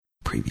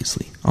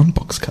Previously on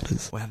Box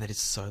Cutters. Wow, that is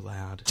so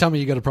loud. Tell me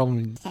you got a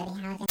problem.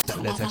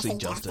 That's actually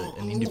just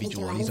an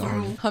individual on his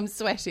own. I'm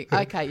sweating.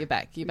 Okay, you're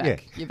back. Yeah.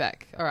 You're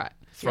back. All right.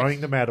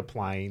 Throwing them out of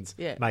planes,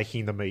 Yeah.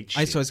 making them eat shit.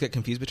 I used to always get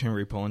confused between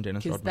RuPaul and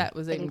Dennis Because Rodman. that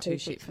was even too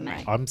shit for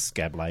me. I'm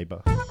scab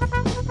labour.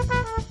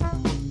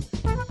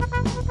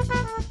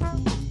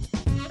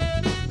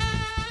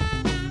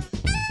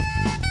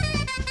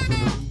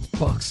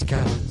 Box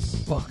cutters.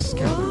 Box cutters.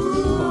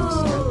 Box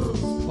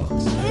cutters.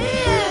 Box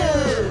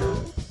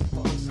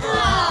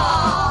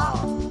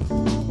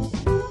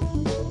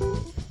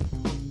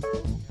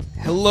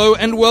Hello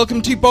and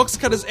welcome to Box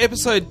Cutters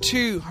episode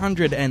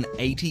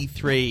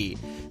 283.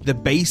 The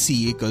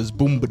bassy, it goes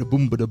boom bada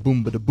boom bada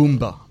boom bada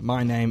boomba.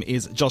 My name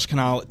is Josh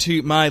Canal.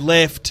 To my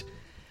left,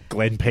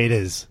 Glenn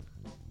Peters.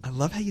 I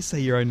love how you say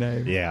your own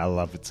name. Yeah, I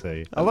love it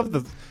too. I love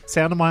the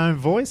sound of my own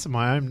voice and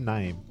my own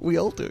name. We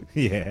all do.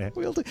 Yeah.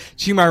 We all do.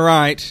 To my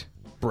right,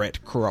 Brett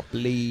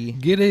Cropley.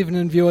 Good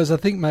evening, viewers. I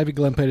think maybe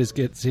Glenn Peters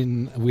gets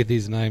in with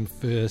his name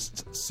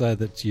first so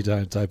that you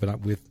don't open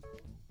up with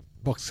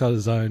Box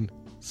Cutters' own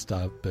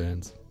Star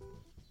Burns.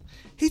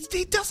 He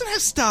doesn't have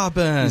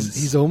starburns.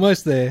 He's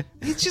almost there.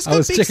 He's just I got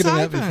was big checking him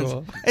out sideburns.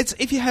 before. It's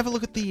if you have a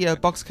look at the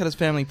Box Cutters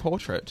family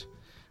portrait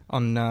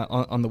on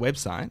the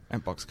website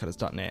at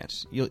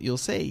boxcutters.net, you'll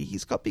see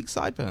he's got big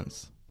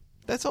sideburns.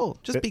 That's all,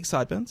 just big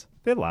sideburns.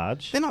 They're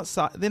large. They're not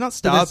But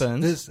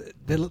starburns.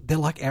 they're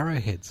like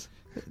arrowheads.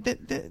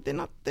 They're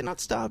not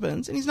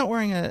starburns, and he's not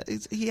wearing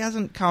he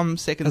hasn't come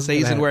second Hasn't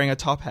season been wearing a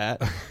top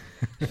hat.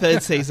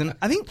 Third season,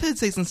 I think third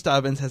season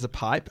Starburns has a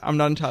pipe. I'm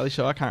not entirely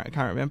sure. I can't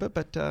remember,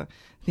 but I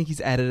think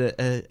he's added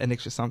an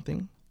extra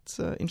something. It's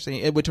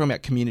interesting. We're talking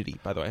about Community,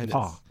 by the way.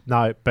 Oh,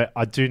 no, but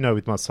I do know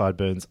with my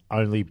sideburns,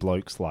 only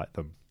blokes like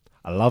them.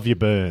 I love your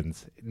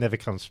burns. It never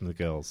comes from the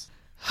girls.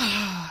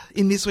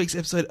 In this week's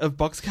episode of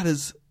Box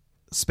Cutters,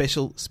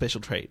 special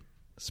treat.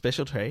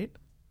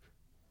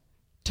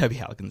 Toby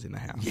Halligan's in the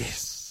house.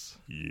 Yes.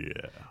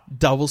 Yeah.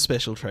 Double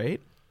special treat.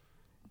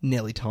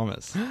 Nellie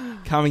Thomas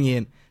coming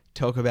in.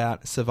 Talk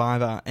about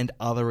Survivor and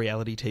other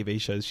reality TV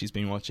shows she's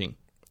been watching.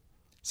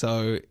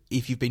 So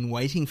if you've been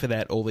waiting for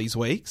that all these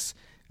weeks,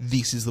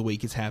 this is the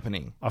week it's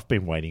happening. I've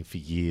been waiting for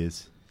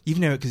years. You've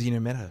known it because you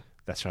met her.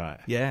 That's right.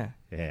 Yeah.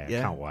 Yeah,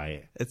 Yeah. can't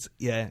wait. It's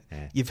Yeah.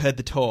 You've heard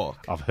the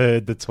talk. I've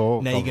heard the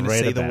talk. Now you're I've gonna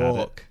read see the about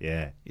walk.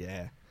 It.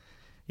 Yeah.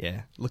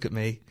 Look at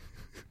me.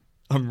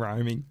 I'm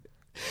roaming.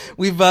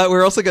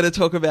 We're also going to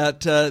talk about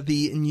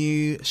the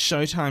new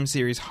Showtime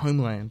series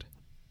Homeland.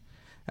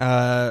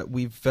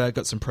 We've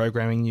got some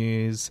programming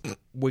news.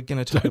 We're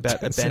going to talk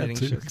about abandoning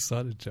too shows.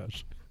 excited,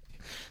 Josh.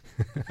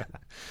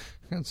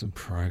 Got some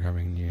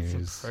programming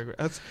news.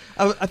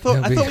 I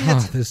thought we had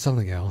there's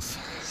something else.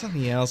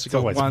 something else. It's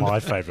always my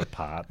favourite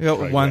part. We got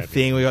one programming.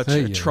 thing. We got There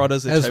you go.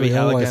 Trotters with As Toby we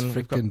always Halligan.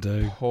 We've got frickin'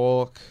 do.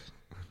 Pork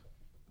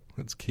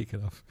Let's kick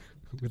it off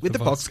with the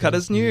Box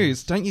Cutters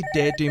news. Don't you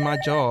dare do my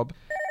job.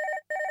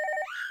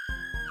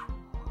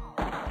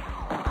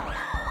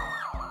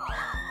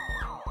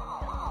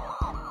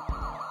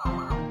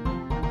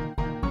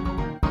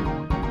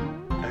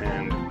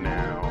 And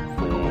now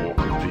for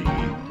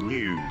the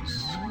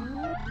news.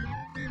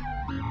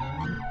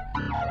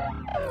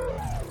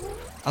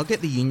 I'll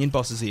get the union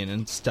bosses in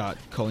and start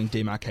calling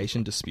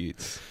demarcation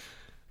disputes.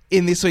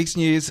 In this week's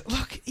news,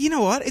 look, you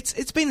know what?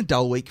 It's been a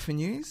dull week for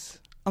news.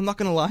 I'm not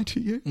going to lie to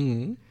you.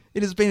 Mm.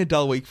 It has been a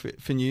dull week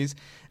for news.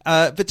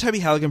 But Toby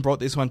Halligan brought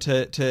this one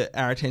to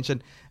our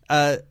attention.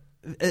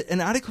 An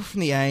article from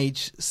The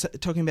Age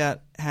talking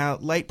about how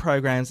late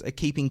programs are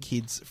keeping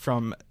kids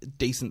from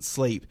decent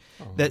sleep.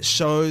 That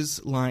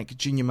shows like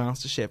Junior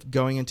MasterChef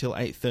going until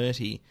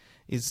 8:30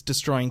 is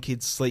destroying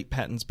kids' sleep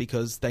patterns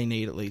because they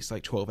need at least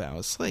like 12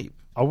 hours sleep.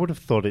 I would have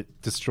thought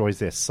it destroys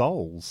their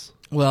souls.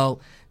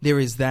 Well, there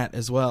is that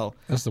as well.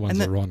 That's the ones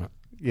And that are on it.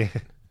 Yeah.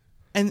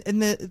 And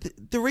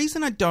the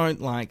reason I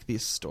don't like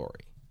this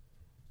story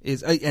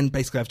is, and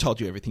basically I've told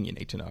you everything you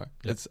need to know.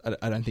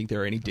 I don't think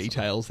there are any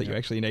details that you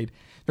actually need.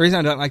 The reason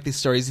I don't like this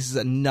story is this is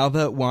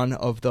another one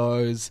of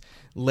those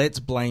let's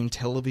blame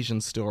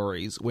television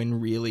stories when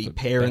really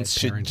parents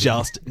should parenting.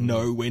 just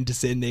know when to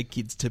send their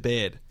kids to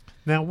bed.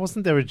 Now,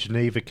 wasn't there a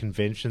Geneva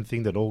Convention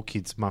thing that all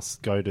kids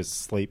must go to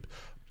sleep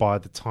by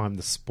the time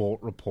the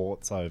sport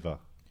report's over?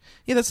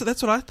 Yeah, that's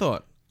what I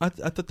thought. I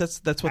thought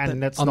that's what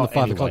And that's On the not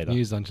 5 any o'clock later.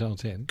 news on Channel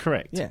 10.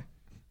 Correct. Yeah.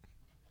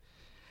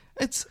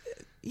 It's,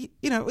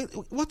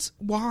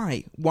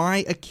 why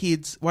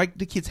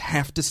do kids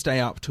have to stay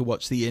up to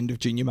watch the end of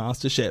Junior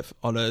MasterChef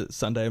on a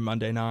Sunday or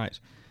Monday night?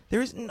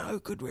 There is no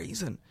good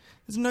reason.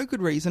 There's no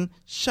good reason.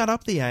 Shut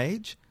up, The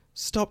Age.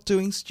 Stop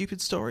doing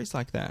stupid stories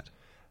like that.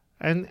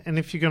 And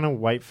if you're going to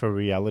wait for a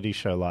reality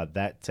show like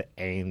that to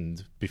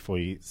end before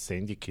you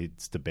send your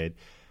kids to bed,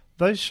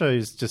 those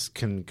shows just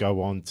can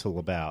go on till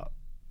about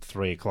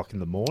 3 o'clock in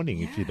the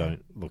morning if you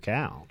don't look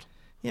out.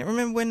 Yeah,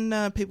 remember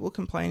when people were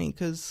complaining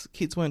because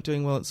kids weren't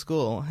doing well at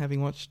school,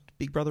 having watched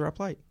Big Brother Up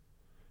Late?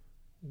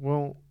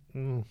 Well,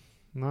 no,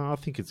 I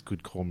think it's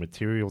good core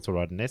material to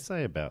write an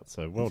essay about.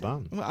 So well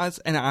done. Well,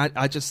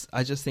 I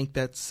just think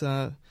that's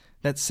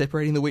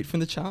separating the wheat from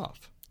the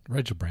chaff.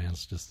 Rachel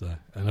Brown's just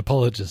an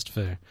apologist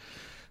for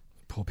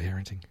poor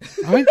parenting.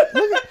 I mean,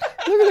 look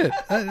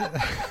at it.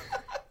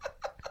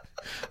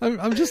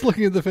 I'm just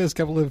looking at the first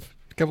couple of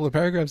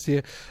paragraphs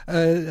here.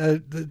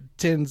 The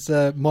 10's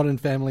Modern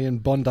Family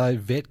and Bondi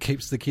Vet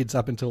keeps the kids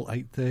up until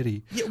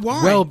 8:30. Yeah,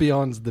 why? Well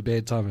beyond the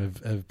bedtime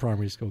of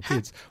primary school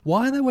kids.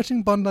 Why are they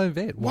watching Bondi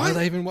Vet? Why are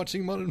they even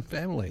watching Modern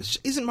Family?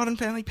 Isn't Modern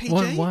Family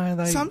PG? Why are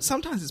they?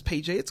 Sometimes it's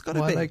PG. It's got to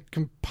Why be. are they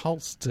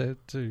compulsed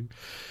to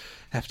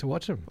have to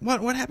watch them?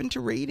 What happened to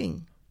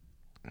reading?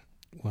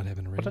 What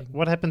happened to reading?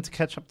 What happened to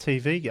catch up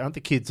TV? Aren't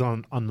the kids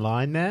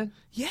online now?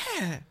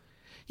 Yeah.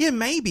 Yeah,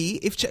 maybe,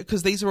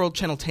 because these are all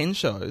Channel 10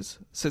 shows,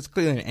 so it's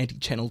clearly an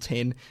anti-Channel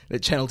 10,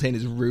 that Channel 10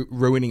 is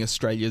ruining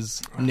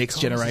Australia's next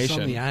generation.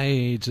 It's on the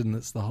age, and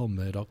it's the whole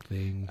Murdoch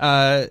thing.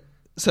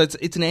 So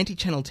it's an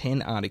anti-Channel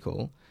 10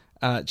 article.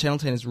 Channel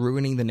 10 is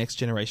ruining the next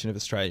generation of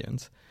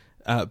Australians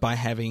by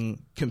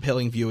having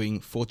compelling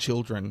viewing for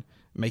children,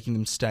 making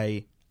them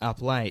stay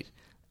up late.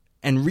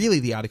 And really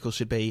the article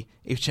should be,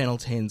 if Channel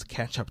 10's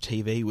catch-up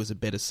TV was a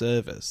better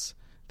service,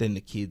 then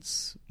the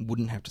kids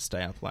wouldn't have to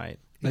stay up late.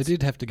 They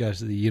did have to go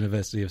to the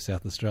University of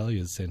South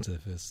Australia's Centre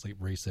for Sleep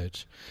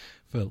Research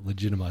for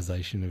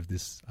legitimisation of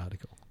this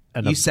article.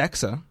 And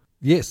USACSA.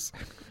 Yes.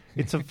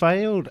 it's a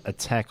veiled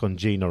attack on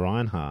Gina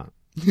Reinhart.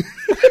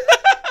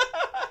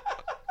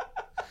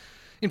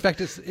 In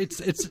fact,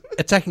 it's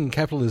attacking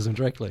capitalism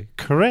directly.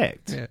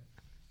 Correct. Yeah.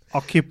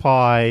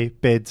 Occupy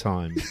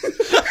bedtime.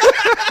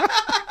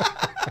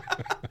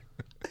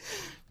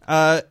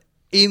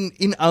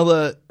 In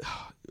other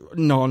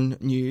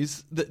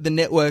non-news, the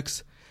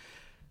networks.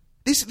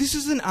 This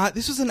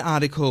was an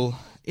article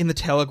in the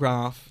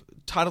Telegraph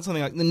titled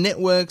something like "The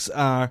networks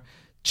are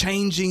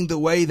changing the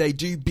way they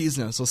do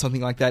business" or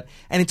something like that,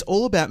 and it's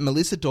all about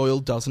Melissa Doyle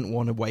doesn't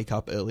want to wake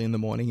up early in the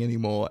morning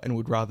anymore and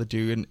would rather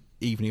do an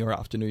evening or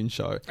afternoon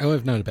show. Oh,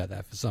 I've known about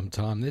that for some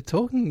time. They're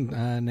talking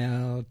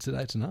now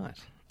Today Tonight.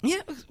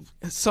 Yeah.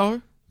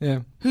 So,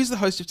 Yeah. who's the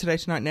host of Today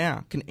Tonight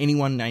now? Can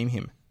anyone name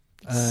him?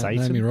 Satan?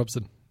 Naomi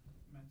Robson.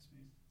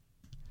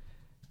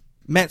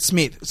 Matt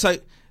Smith.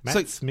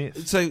 Matt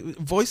Smith. So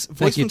voice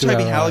Thank you from to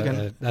Toby our,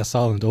 Halligan. Our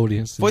silent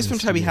audience. Voice from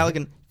Toby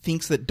Halligan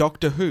thinks that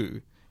Doctor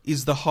Who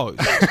is the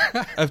host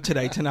of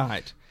Today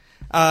Tonight.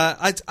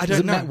 I don't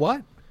Is it know. Matt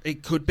White?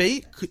 It could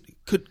be.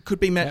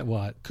 Could be Matt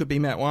White. Could be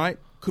Matt White.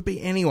 Could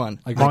be anyone.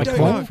 I I got a don't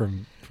quote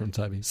know. from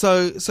Toby.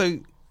 So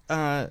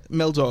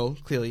Mel Doyle,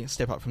 clearly a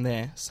step up from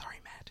there. Sorry,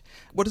 Matt.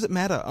 What does it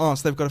matter? Oh,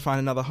 so they've got to find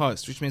another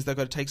host, which means they've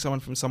got to take someone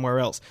from somewhere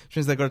else, which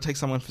means they've got to take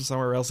someone from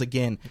somewhere else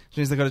again, which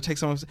means they've got to take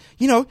someone...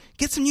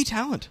 get some new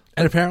talent.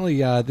 And apparently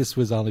this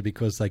was only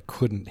because they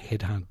couldn't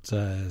headhunt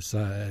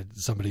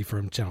somebody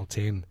from Channel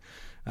 10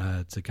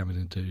 to come in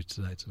and do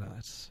Today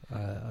Tonight.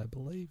 I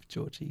believe,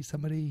 Georgie,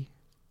 somebody...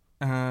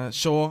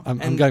 Sure.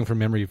 I'm going from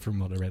memory from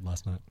what I read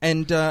last night.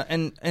 And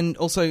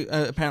also,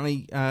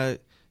 apparently,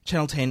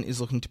 Channel 10 is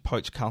looking to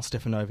poach Karl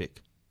Stefanovic.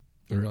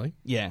 Really?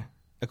 Yeah,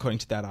 according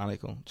to that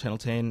article. Channel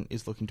 10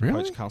 is looking to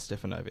Really? poach Karl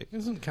Stefanovic.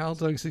 Isn't Carl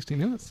doing 60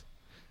 Minutes?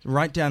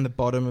 Right down the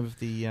bottom of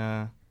the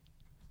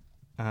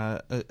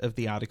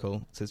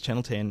article, it says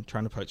Channel 10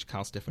 trying to poach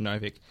Karl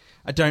Stefanovic.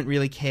 I don't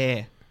really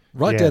care.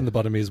 Right Yeah. down the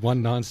bottom is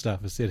one Nine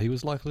staffer said he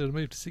was likely to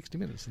move to 60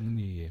 Minutes in the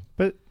new year.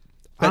 But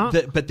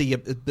But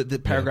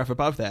the paragraph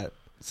above that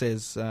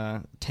says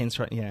 10's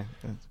trying... Yeah.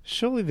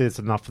 surely there's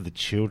enough of the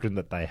children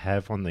that they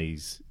have on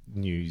these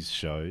news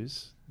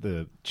shows,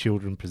 the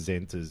children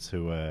presenters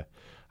who are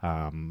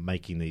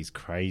making these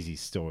crazy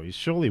stories.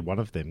 Surely one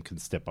of them can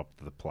step up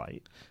to the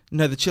plate.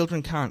 No, the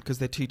children can't because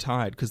they're too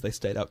tired because they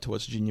stayed up to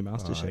watch Junior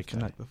MasterChef the okay.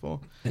 night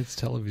before. It's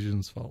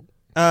television's fault.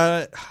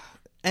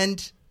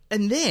 And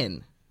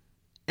then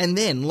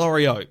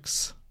Laurie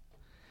Oakes.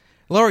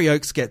 Laurie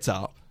Oakes gets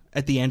up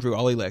at the Andrew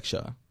Olley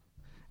lecture.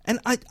 And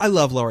I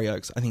love Laurie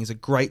Oakes. I think he's a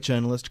great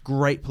journalist,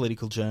 great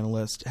political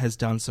journalist, has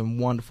done some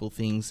wonderful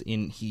things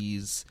in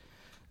his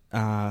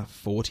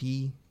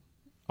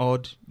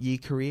 40-odd year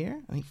career.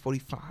 I think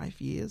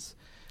 45 years.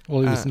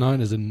 Well, he was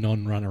known as a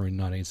non-runner in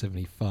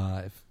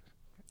 1975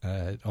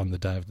 on the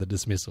day of the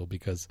dismissal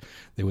because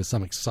there was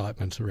some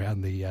excitement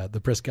around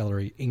the press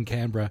gallery in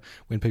Canberra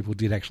when people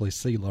did actually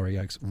see Laurie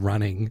Oakes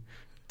running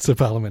to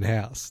Parliament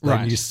House. They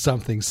Right. knew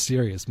something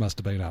serious must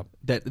have been up.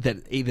 That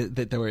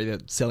they were either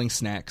selling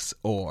snacks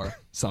or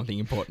something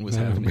important was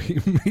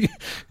happening.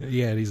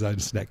 He had his own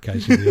snack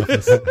cage in the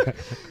office.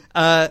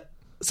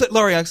 So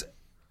Laurie Oakes,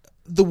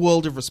 the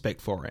world of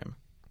respect for him.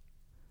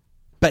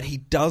 But he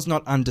does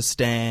not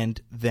understand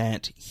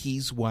that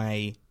his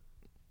way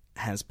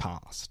has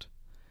passed.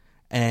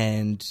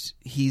 And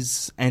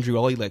his Andrew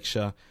Olley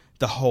lecture,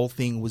 the whole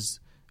thing was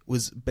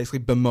basically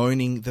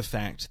bemoaning the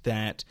fact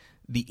that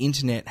the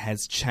internet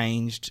has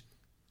changed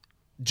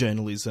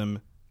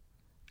journalism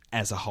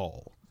as a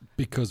whole.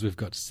 Because we've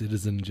got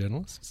citizen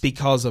journalists.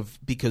 Because of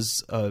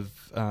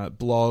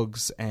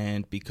blogs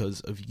and because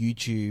of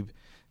YouTube,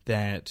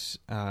 that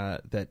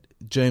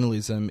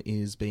journalism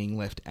is being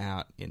left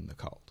out in the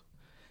cold.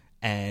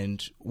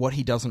 And what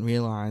he doesn't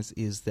realise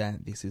is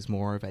that this is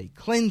more of a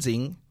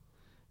cleansing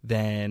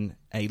than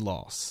a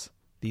loss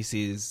This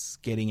is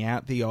getting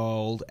out the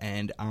old,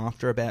 and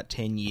after about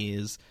 10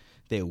 years,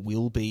 there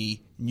will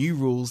be new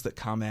rules that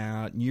come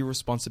out, new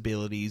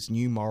responsibilities,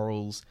 new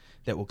morals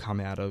that will come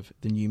out of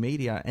the new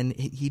media. And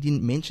he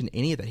didn't mention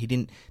any of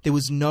that. There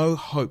was no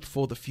hope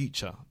for the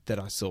future that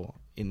I saw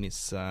in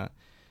this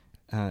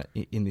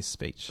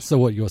speech. So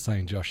what you're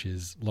saying, Josh,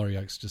 is Laurie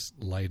Oakes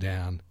just lay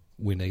down,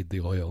 we need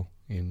the oil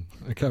in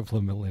a couple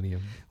of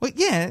millennium. Well,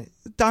 yeah,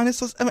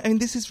 dinosaurs. I mean,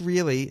 this is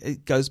really,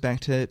 it goes back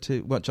to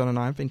what John and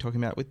I have been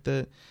talking about with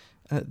the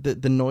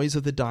noise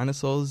of the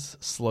dinosaurs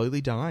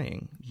slowly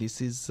dying. This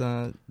is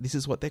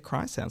what their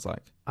cry sounds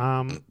like.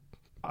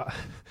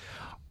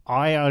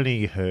 I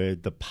only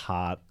heard the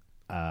part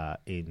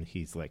in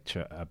his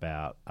lecture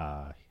about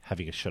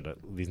having a shot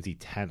at Lindsay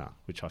Tanner,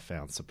 which I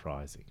found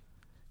surprising.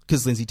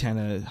 Because Lindsay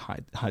Tanner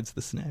hides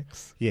the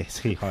snacks. Yes,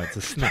 he hides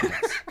the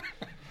snacks.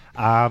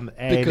 And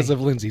Because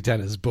of Lindsay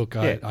Tanner's book,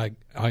 Yeah.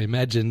 I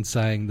imagine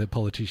saying that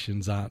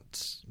politicians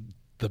aren't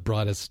the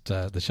brightest,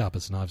 the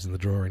sharpest knives in the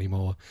drawer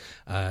anymore,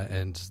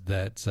 and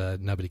that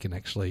nobody can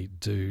actually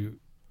do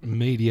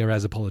media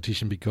as a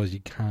politician because you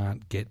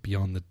can't get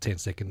beyond the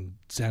 10-second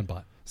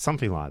soundbite.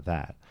 something like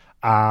that.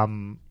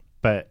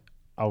 But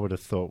I would have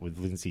thought with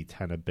Lindsay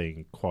Tanner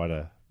being quite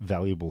a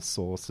valuable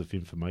source of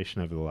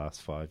information over the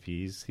last 5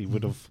 years, he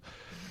would have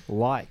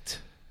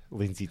liked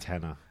Lindsay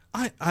Tanner.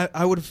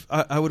 I would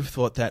have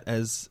thought that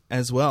as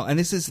well. And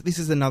this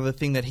is another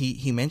thing that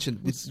he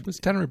mentioned. Was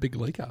Tanner a big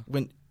leaker?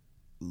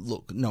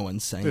 Look, no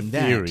one's saying The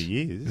that. theory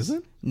is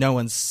it? No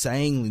one's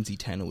saying Lindsay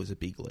Tanner was a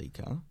big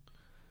leaker.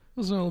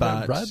 Wasn't it all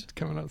But- about Rudd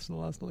coming up in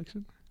the last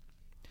election?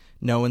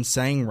 No one's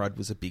saying Rudd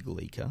was a big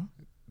leaker.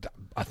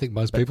 I think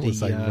most people are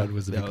saying Rudd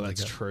was a big leaker.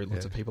 That's true.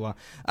 Lots Yeah. of people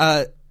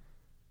are.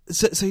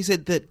 So he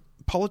said that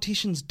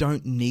politicians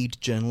don't need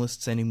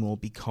journalists anymore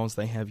because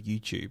they have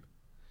YouTube.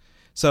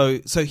 So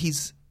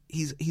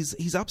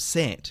he's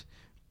upset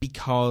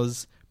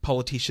because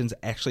politicians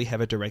actually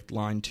have a direct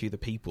line to the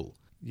people.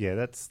 Yeah,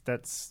 that's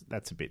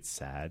a bit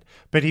sad.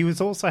 But he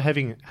was also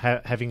having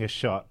a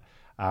shot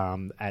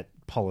at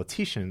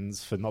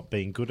politicians for not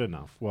being good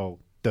enough. Well,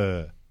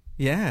 duh.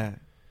 Yeah.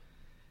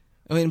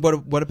 I mean,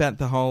 what about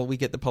the whole we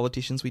get the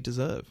politicians we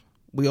deserve?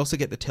 We also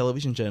get the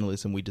television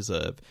journalism we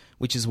deserve,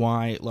 which is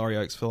why, Laurie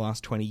Oakes, for the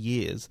last 20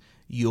 years,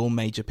 your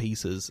major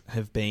pieces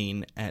have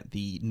been at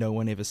the no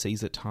one ever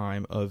sees it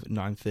time of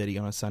 9:30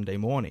 on a Sunday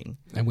morning.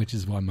 And which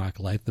is why Mark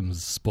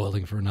Latham's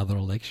spoiling for another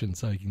election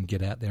so he can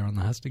get out there on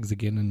the hustings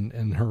again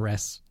and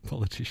harass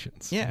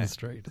politicians in the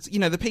street. It's,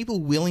 the people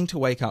willing to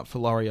wake up for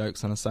Laurie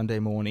Oakes on a Sunday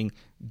morning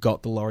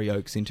got the Laurie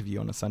Oakes interview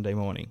on a Sunday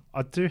morning.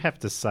 I do have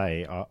to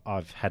say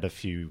I've had a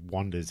few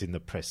wanders in the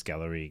press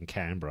gallery in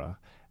Canberra,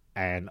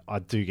 and I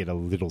do get a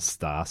little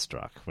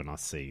starstruck when I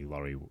see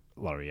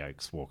Laurie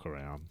Oakes walk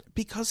around.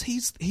 Because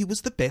he was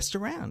the best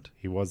around.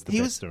 He was the He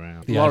best was-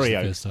 around. The Laurie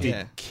Asian Oakes first did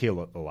time.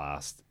 kill at the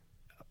last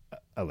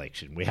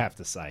election. We have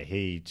to say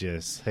he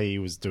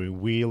was doing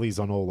wheelies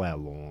on all our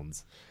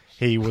lawns.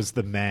 He was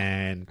the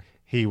man.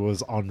 He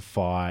was on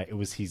fire. It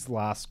was his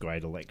last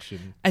great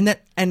election.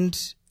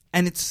 It's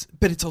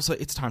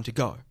time to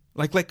go.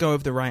 Like, let go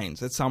of the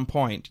reins. At some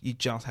point, you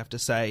just have to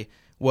say,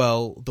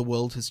 well, the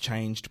world has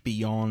changed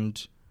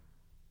beyond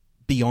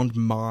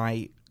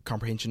my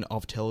comprehension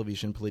of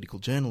television political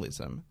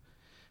journalism,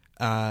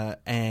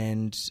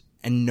 and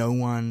no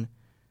one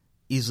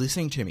is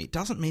listening to me. It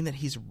doesn't mean that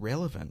he's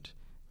relevant.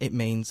 It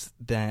means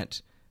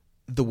that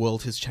the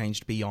world has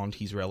changed beyond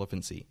his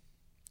relevancy.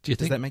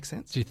 Does that make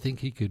sense? Do you think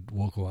he could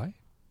walk away?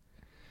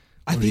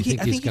 I Or do you think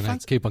think he's he going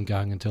finds. to keep on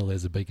going until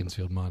there's a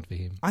Beaconsfield mine for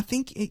him? I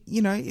think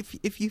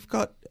if you've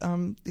got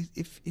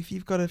if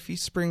you've got a few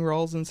spring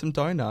rolls and some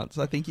donuts,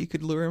 I think you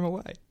could lure him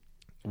away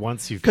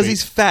Once you've because been-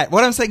 he's fat.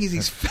 What I'm saying is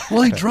he's fat.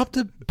 Well, he dropped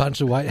a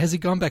bunch of weight. Has he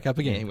gone back up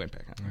Yeah, again? he went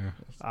back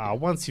up.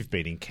 once you've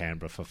been in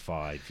Canberra for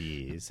 5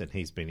 years, and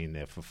he's been in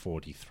there for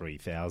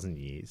 43,000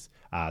 years,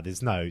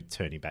 there's no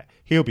turning back.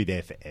 He'll be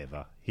there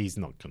forever. He's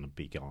not going to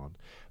be gone.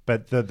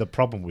 But the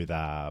problem with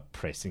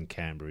press in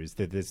Canberra is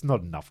that there's not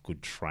enough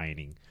good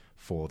training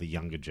for the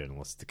younger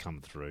journalists to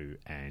come through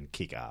and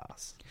kick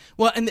ass.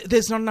 Well, and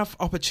there's not enough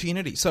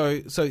opportunity.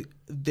 So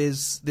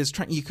there's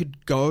you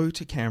could go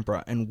to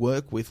Canberra and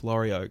work with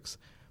Laurie Oakes,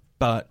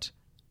 but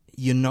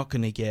you're not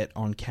going to get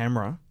on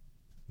camera.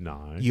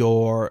 No.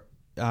 You're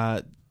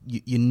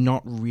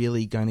not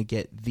really going to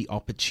get the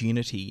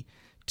opportunity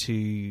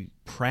to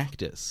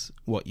practice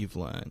what you've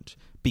learned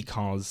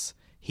because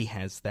he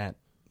has that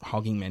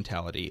hogging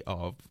mentality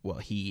of, well,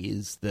 he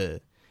is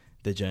the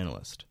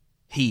journalist.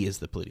 He is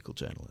the political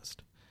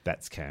journalist.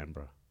 That's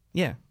Canberra.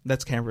 Yeah,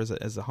 that's Canberra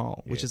as a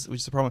whole, which Yeah.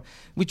 is the problem.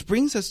 Which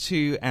brings us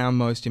to our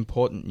most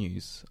important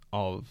news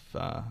of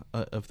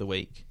the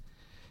week.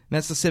 And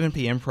that's the 7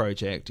 p.m.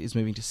 project is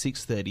moving to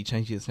 6:30,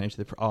 changing its name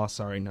to the... Oh,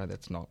 sorry, no,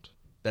 that's not.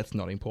 That's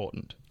not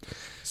important.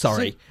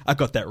 Sorry, I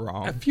got that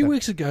wrong. A few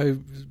weeks ago,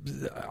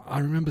 I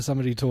remember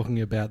somebody talking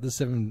about the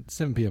 7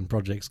 p.m.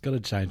 project's got to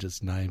change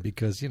its name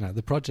because,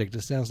 the project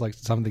just sounds like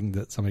something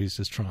that somebody's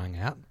just trying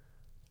out.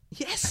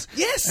 Yes,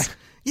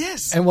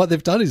 Yes. And what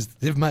they've done is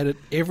they've made it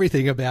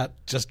everything about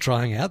just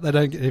trying out. They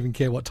don't even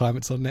care what time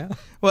it's on now.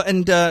 Well,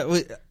 and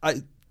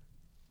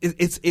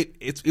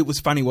it was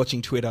funny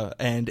watching Twitter,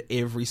 and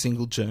every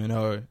single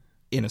journo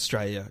in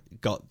Australia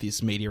got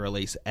this media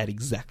release at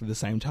exactly the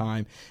same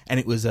time, and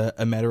it was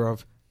a matter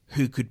of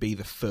who could be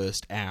the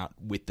first out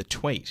with the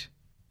tweet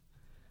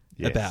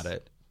about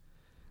it.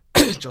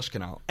 Josh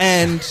Canal.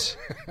 And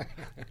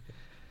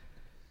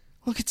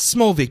look, it's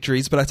small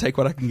victories, but I take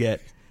what I can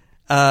get.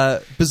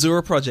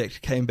 Bazura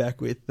Project came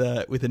back with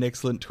an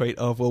excellent tweet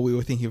of, well, we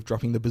were thinking of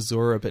dropping the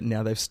Bazura, but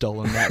now they've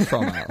stolen that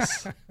from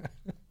us.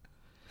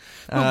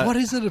 Well, what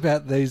is it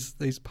about these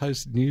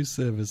post-news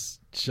service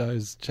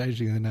shows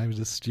changing their names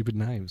to stupid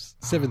names?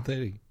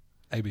 7:30,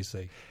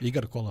 ABC. You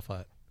got to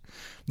qualify it.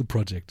 The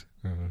Project.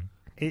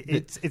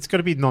 It's got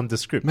to be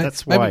nondescript.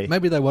 That's Maybe, why.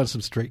 maybe they want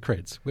some street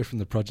creds. We're from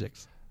the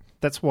Projects.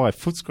 That's why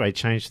Footscray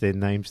changed their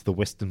name to the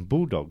Western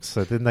Bulldogs,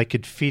 so then they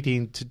could fit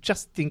into,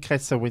 just in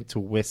case they went to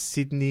West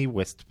Sydney,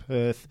 West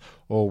Perth,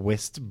 or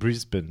West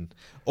Brisbane.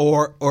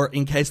 Or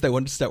in case they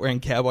wanted to start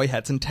wearing cowboy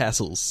hats and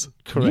tassels.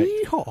 Correct.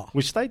 Yeehaw.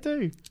 Which they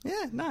do.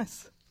 Yeah,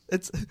 nice.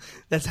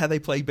 That's how they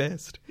play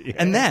best. Yeah.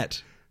 And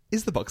that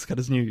is the Box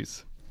Cutters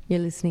News. You're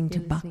listening to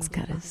Box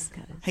Cutters.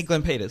 Hey,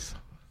 Glenn Peters.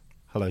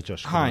 Hello,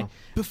 Josh. Hi. Cornell.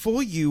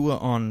 Before you were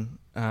on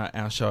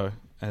our show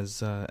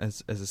as a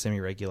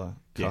semi-regular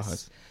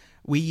co-host,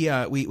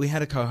 Yes. we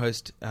had a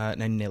co-host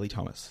named Nellie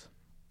Thomas.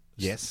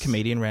 Yes.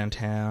 Comedian around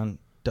town,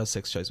 does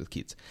sex shows with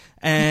kids.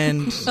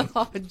 And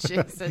Oh,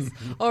 Jesus.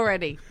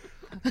 Already.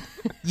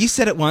 you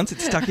said it once, it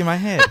stuck in my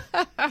head.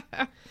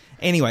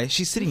 Anyway,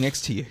 she's sitting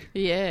next to you.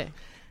 Yeah,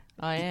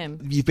 I am.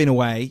 You've been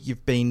away.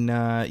 You've been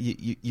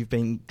you've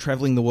been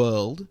travelling the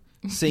world,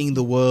 seeing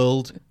the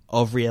world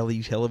of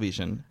reality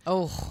television.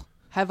 Oh,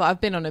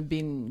 I've been on a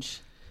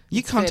binge. You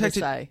It's fair to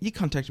say.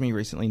 contacted me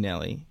recently,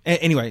 Nellie.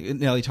 Anyway,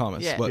 Nellie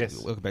Thomas. Yeah.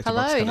 Yes. Welcome back to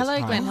Hello, Box Cutters. hello,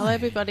 Hi. Glenn. Hello,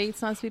 everybody.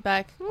 It's nice to be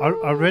back.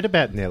 I read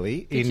about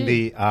Nelly Did in you?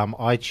 the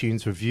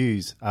iTunes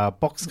reviews.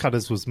 Box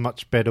Cutters was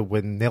much better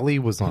when Nelly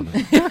was on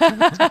it.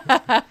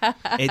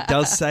 It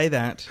does say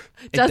that.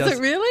 Does it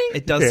really?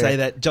 It does Yeah. say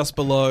that just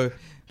below.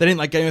 They didn't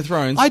like Game of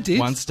Thrones. I did.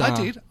 1 star.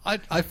 I did.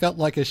 I felt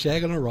like a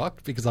shag on a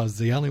rock because I was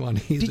the only one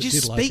here Did that you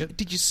did speak? like it.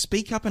 Did you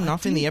speak up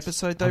enough in the did.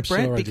 episode, though, I'm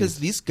Brett? sure I Because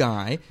did. this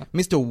guy,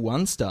 Mr.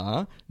 1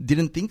 Star,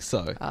 didn't think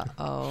so.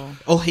 Uh-oh.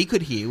 All he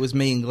could hear was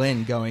me and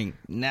Glenn going,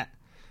 "Nah."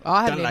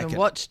 I Don't haven't like even it.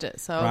 watched it,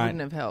 so Right. I wouldn't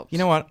have helped. You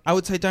know what? I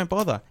would say don't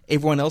bother.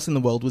 Everyone else in the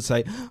world would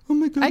say, "Oh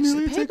my god, Actually,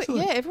 Nelly, it's people,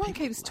 excellent." yeah, everyone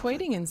keeps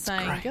tweeting and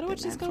saying, great. gotta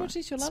watch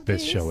this, you'll love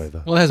Best this. show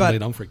ever. Well, it hasn't But-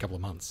 been on for a couple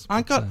of months.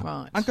 I got, but,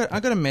 Right. I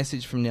got a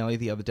message from Nelly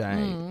the other day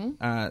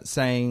Mm.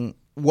 saying,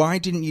 "Why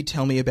didn't you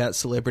tell me about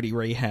Celebrity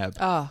Rehab?"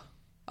 Oh,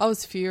 I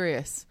was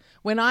furious.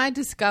 When I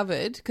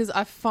discovered, because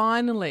I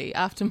finally,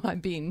 after my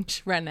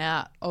binge, ran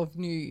out of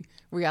new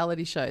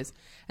reality shows.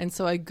 And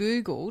so I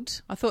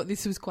Googled, I thought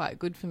this was quite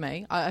good for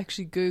me. I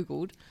actually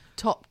Googled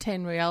top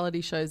 10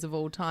 reality shows of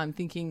all time,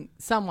 thinking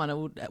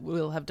someone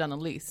will have done a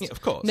list. Yeah,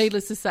 of course.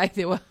 Needless to say,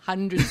 there were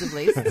hundreds of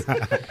lists.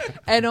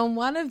 And on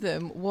one of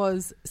them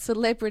was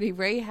Celebrity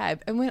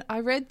Rehab. And when I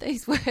read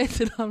these words,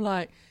 and I'm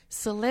like,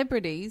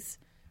 celebrities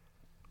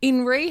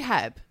in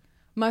rehab,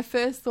 my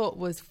first thought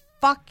was,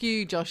 fuck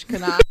you, Josh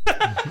Canard.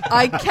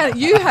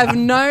 You have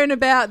known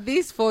about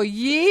this for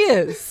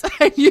years,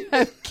 and you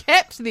have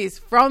kept this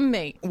from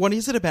me. What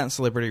is it about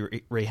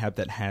Celebrity Rehab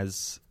that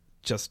has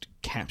just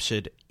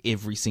captured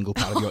every single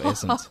part of your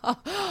essence?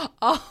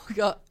 Oh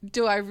God,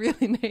 do I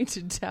really need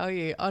to tell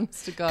you?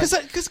 Honest to God,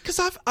 Because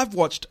I've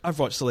watched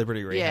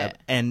Celebrity Rehab,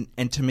 Yeah.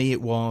 and to me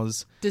it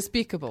was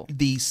despicable.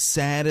 the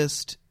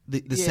saddest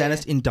the Yeah.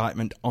 saddest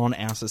indictment on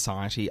our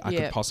society I Yeah.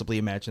 could possibly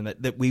imagine.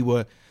 That we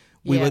were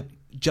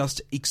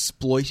just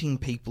exploiting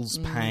people's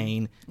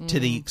pain to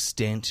the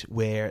extent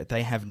where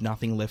they have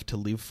nothing left to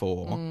live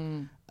for,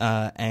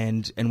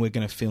 and we're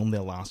going to film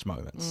their last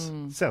moments.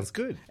 Sounds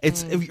good.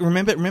 It's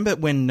remember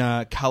when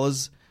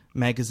Colours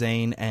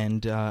magazine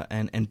and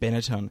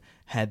Benetton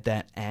had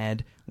that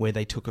ad where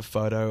they took a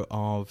photo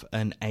of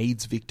an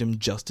AIDS victim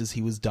just as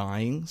he was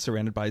dying,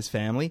 surrounded by his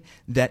family.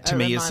 That to It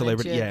me is reminded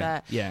celebrity. you of Yeah,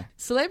 that. yeah.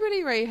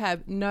 Celebrity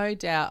Rehab, no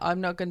doubt.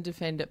 I'm not going to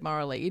defend it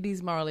morally. It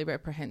is morally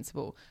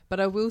reprehensible, but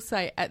I will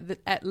say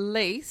at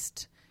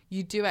least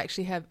you do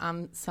actually have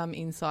some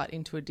insight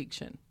into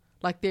addiction.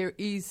 Like there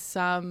is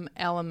some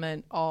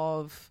element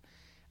of.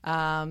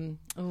 I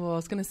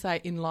was going to say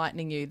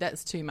enlightening you.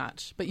 That's too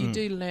much. But you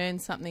do learn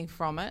something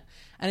from it.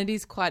 And it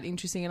is quite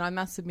interesting. And I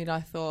must admit,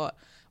 I thought,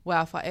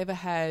 wow, if I ever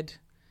had,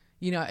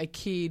 a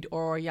kid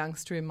or a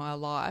youngster in my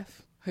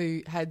life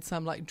who had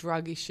some like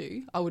drug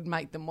issue, I would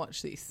make them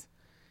watch this.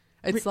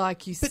 It's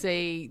like you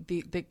see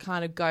the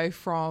kind of go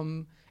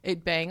from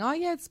it being, oh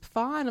yeah, it's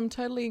fine, I'm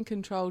totally in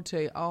control,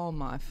 to, oh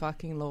my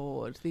fucking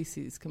Lord, this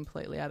is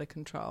completely out of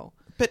control.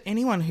 But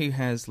anyone who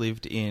has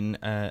lived in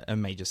a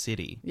major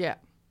city Yeah.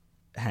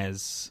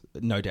 has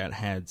no doubt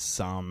had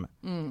some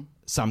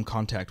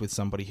contact with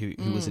somebody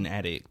who was an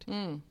addict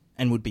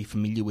and would be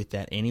familiar with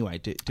that anyway.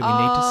 Do we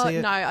need to see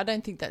it? No, I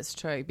don't think that's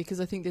true, because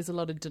I think there's a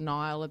lot of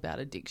denial about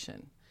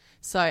addiction.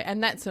 So,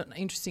 and that's an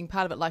interesting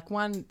part of it. Like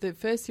the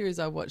first series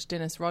I watched,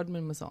 Dennis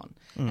Rodman was on,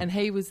 and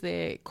he was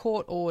there,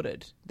 court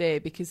ordered there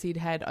because he'd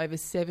had over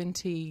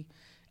 70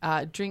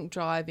 drink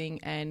driving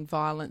and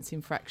violence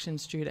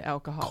infractions due to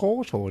alcohol.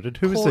 Court ordered?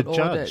 Who was the Court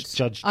judge? ordered.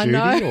 Judge I Judy?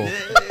 know. Or?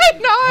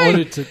 No,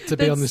 Ordered to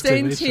be on this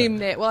sent TV show. him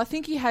there. Well, I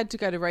think he had to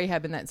go to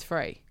rehab, and that's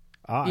free.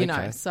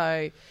 Okay.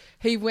 So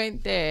he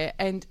went there,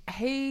 and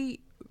he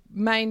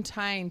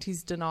maintained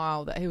his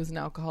denial that he was an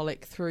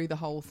alcoholic through the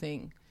whole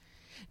thing.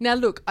 Now,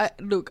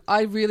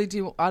 I really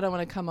do. I don't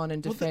want to come on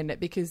and defend it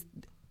because,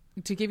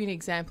 to give you an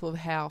example of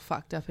how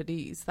fucked up it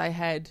is, they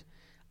had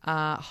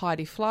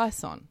Heidi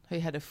Fleiss on, who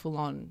had a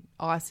full-on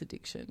ice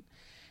addiction,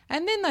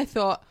 and then they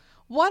thought,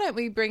 why don't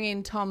we bring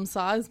in Tom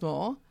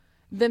Sizemore,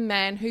 the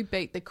man who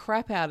beat the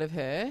crap out of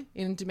her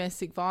in a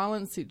domestic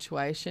violence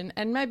situation,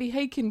 and maybe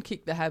he can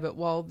kick the habit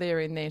while they're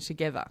in there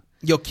together.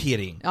 You're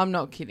kidding. I'm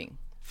not kidding.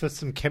 For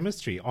some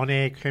chemistry,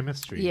 on-air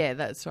chemistry. Yeah,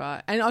 that's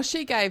right. And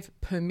she gave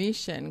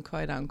permission,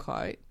 quote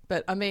unquote.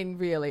 But I mean,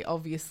 really,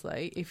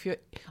 obviously, if you're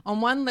on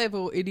one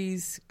level, it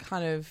is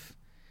kind of,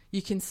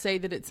 you can see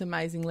that it's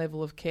amazing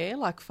level of care,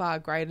 like far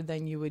greater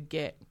than you would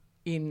get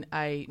in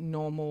a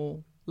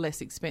normal,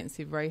 less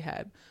expensive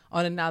rehab.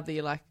 On another,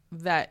 you're like,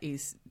 that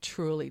is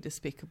truly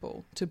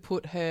despicable to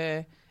put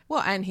her,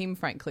 well, and him,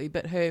 frankly,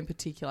 but her in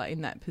particular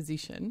in that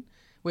position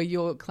where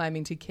you're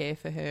claiming to care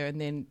for her, and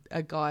then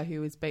a guy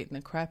who is beating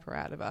the crapper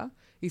out of her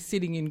is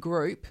sitting in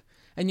group,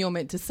 and you're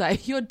meant to say,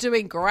 "You're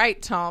doing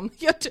great, Tom."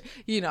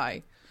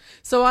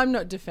 So I'm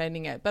not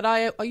defending it, but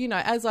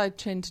as I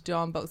tend to do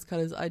on Box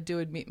Cutters, I do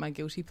admit my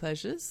guilty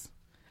pleasures,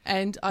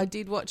 and I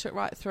did watch it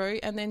right through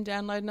and then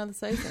download another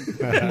season.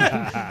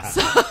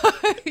 So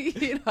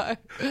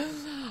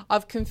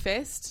I've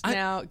confessed.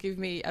 Now give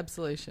me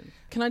absolution.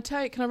 Can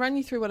I run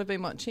you through what I've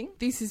been watching?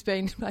 This has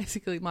been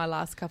basically my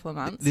last couple of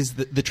months. This is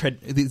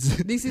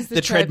This is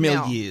the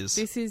treadmill years.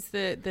 This is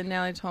the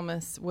Nellie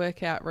Thomas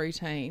workout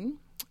routine.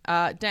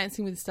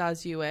 Dancing with the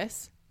Stars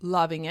US,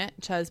 loving it.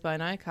 Chaz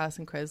Bono,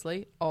 Carson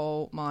Kressley,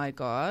 oh my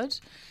God.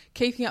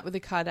 Keeping Up with the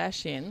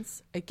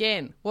Kardashians.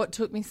 Again, what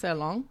took me so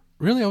long?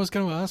 Really, I was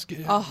going to ask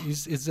you,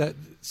 is that,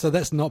 so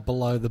that's not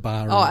below the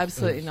bar? Oh,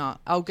 absolutely not.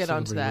 I'll get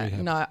onto that.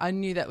 Rehab. No, I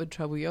knew that would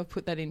trouble you. I've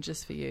put that in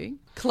just for you.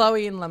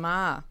 Chloe and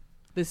Lamar,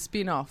 the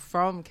spin-off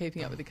from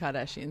Keeping Up with the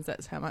Kardashians.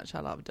 That's how much I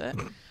loved it.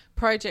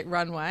 Project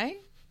Runway,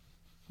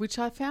 which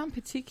I found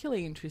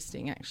particularly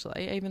interesting,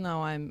 actually, even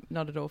though I'm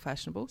not at all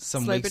fashionable.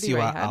 Some Celebrity weeks you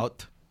Rehab. are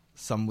out,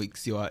 some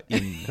weeks you are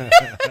in.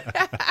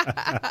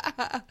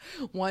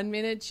 1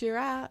 minute you're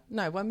out.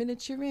 No, 1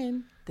 minute you're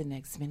in. The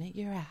next minute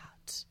you're out.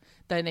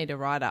 They need a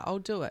writer. I'll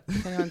do it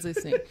if anyone's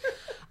listening.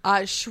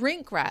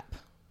 Shrink Wrap,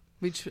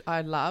 which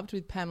I loved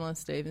with Pamela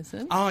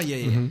Stevenson. Oh, yeah.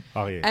 Mm-hmm.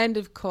 Oh, yeah. And,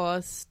 of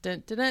course,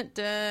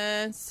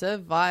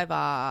 Survivor.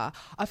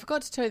 I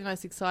forgot to tell you the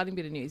most exciting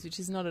bit of news, which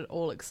is not at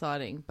all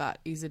exciting, but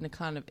is in a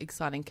kind of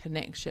exciting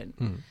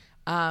connection,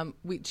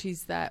 which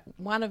is that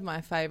one of my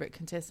favourite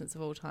contestants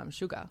of all time,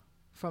 Sugar,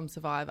 from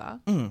Survivor,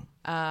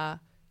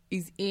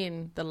 is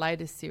in the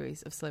latest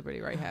series of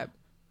Celebrity Rehab.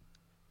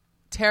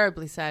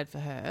 Terribly sad for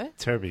her.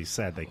 Terribly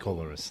sad they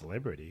call her a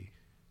celebrity.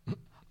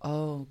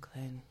 Oh,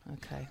 Glenn.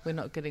 Okay, we're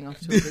not getting off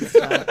to a good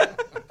start.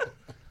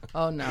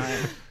 Oh, no.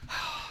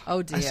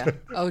 Oh,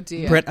 dear. Oh,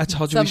 dear. Brett, I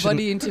told you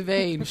Somebody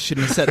intervene.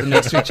 shouldn't have sat them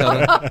next to each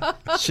other.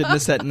 Shouldn't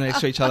have sat them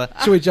next to each other.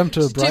 Should we jump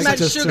to a break? much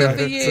just sugar to,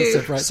 for you.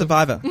 separate them?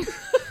 Survivor.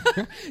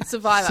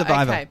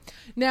 Survivor. Okay.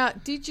 Now,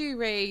 did you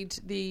read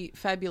the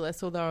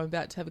fabulous, although I'm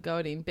about to have a go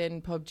at him,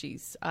 Ben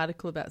Podgy's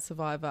article about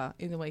Survivor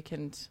in the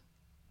Weekend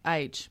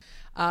Age?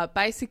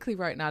 Basically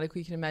wrote an article,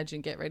 you can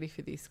imagine, get ready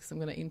for this because I'm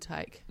going to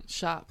intake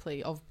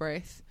sharply of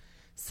breath,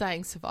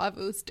 saying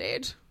Survivor was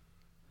dead.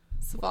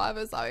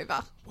 Survivor's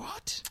over.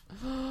 What?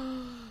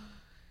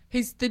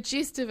 The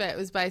gist of it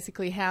was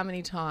basically how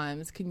many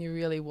times can you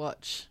really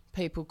watch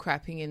people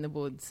crapping in the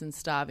woods and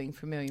starving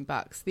for $1 million?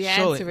 The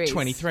answer Surely is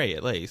 23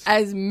 at least.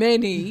 as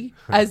many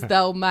as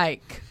they'll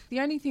make. The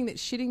only thing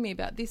that's shitting me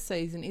about this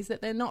season is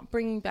that they're not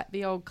bringing back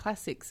the old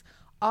classics.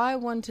 I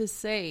want to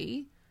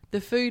see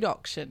the food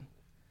auction.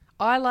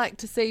 I like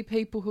to see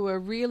people who are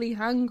really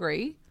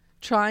hungry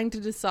trying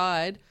to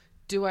decide,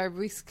 do I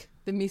risk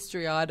the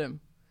mystery item?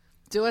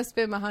 Do I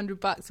spend my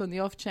 $100 on the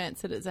off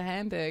chance that it's a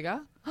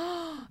hamburger?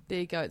 There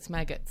you go, it's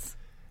maggots.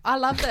 I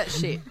love that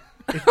shit.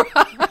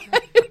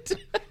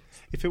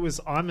 If it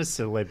was I'm a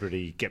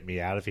celebrity, get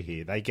me out of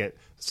here, they get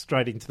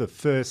straight into the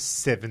first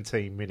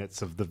 17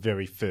 minutes of the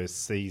very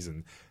first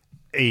season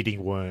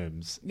eating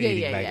worms,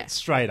 eating maggots,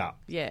 straight up.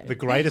 Yeah. The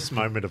greatest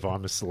moment of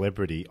I'm a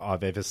Celebrity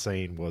I've ever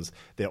seen was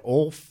they're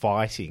all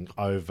fighting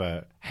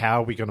over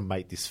how are we going to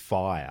make this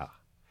fire.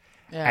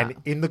 Yeah. And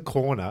in the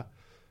corner,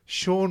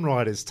 Sean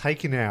Ryder's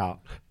taken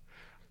out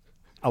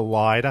a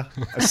lighter,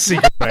 a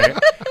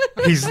cigarette.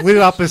 He's lit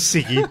up a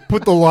ciggy,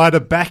 put the lighter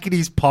back in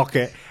his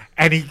pocket,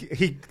 and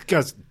he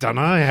goes, don't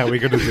know how we're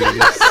going to do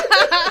this.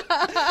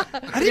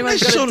 I didn't know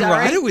Sean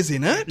Ryder was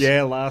in it.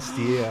 Yeah, last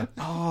year.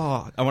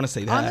 Oh, I want to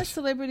see that. I'm a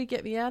celebrity.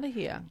 Get me out of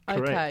here. Okay,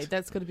 Correct.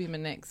 that's got to be my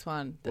next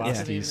one. That's Last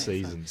gotta be year's my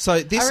next one. season. So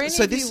this, Are any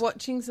so of this, you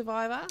watching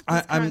Survivor this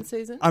I'm current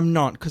season? I'm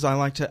not because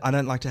I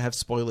don't like to have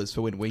spoilers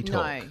for when we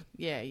talk. No,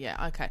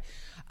 yeah, okay.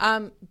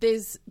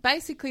 There's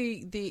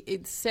basically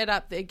it's set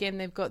up again.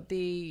 They've got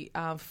the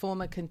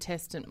former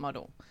contestant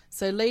model.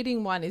 So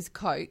leading one is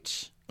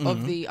Coach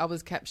of the I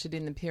was captured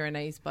in the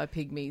Pyrenees by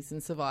pygmies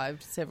and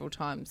survived several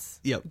times.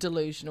 Yep.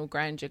 Delusional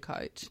grandeur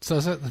Coach. So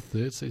is that the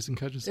third season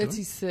Coach is doing? It's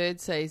his third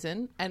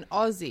season, and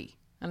Aussie.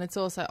 And it's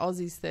also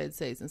Aussie's third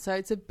season. So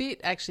it's a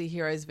bit actually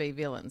heroes v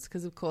villains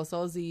because, of course,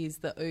 Aussie is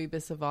the uber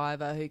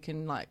survivor who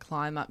can, like,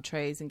 climb up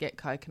trees and get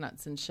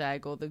coconuts and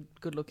shag all the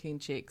good-looking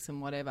chicks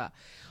and whatever.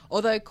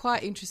 Although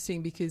quite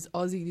interesting because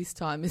Aussie this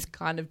time has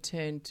kind of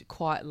turned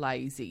quite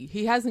lazy.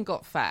 He hasn't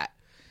got fat,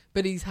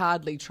 but he's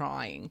hardly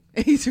trying.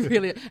 He's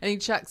really... And he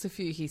chucks a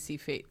few hissy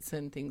fits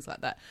and things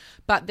like that.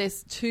 But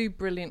there's two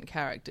brilliant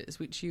characters,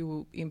 which you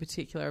will in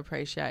particular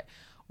appreciate.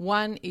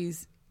 One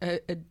is a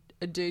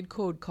dude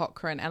called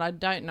Cochrane, and I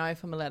don't know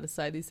if I'm allowed to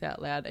say this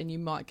out loud, and you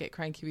might get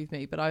cranky with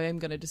me, but I am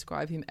going to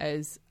describe him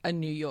as a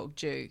New York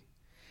Jew.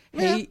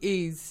 Yeah. He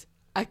is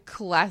a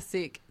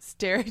classic,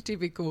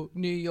 stereotypical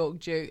New York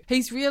Jew.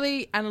 He's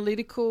really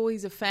analytical.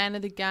 He's a fan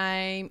of the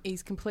game.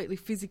 He's completely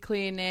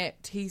physically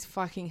inept. He's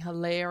fucking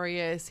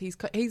hilarious. He's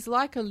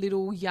like a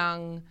little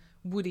young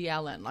Woody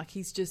Allen. Like,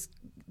 he's just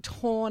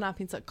torn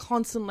up inside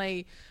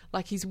constantly.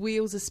 Like, his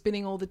wheels are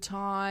spinning all the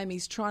time.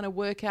 He's trying to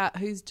work out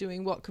who's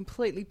doing what,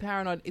 completely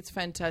paranoid. It's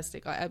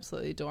fantastic. I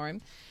absolutely adore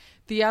him.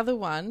 The other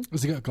one...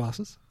 Has he got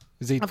glasses?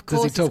 Does he course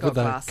talk he's got with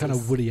that glasses. kind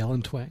of Woody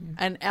Allen twang?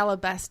 and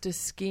alabaster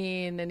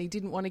skin, and he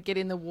didn't want to get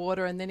in the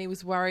water, and then he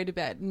was worried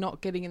about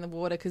not getting in the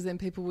water because then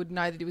people would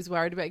know that he was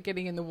worried about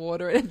getting in the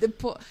water. And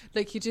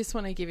like, you just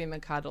want to give him a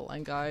cuddle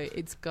and go,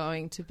 it's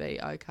going to be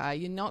okay.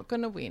 You're not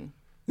going to win.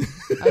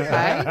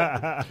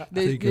 Okay?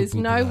 There's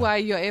no way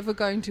you're ever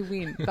going to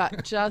win,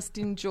 but just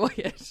enjoy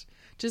it.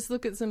 Just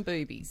look at some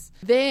boobies.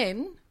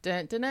 Then,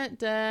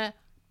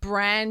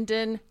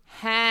 Brandon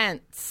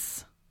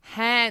Hantz.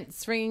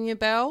 Hantz, ringing a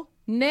bell?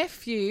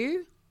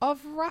 Nephew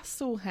of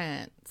Russell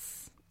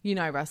Hantz. You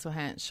know Russell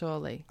Hantz,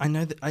 surely. I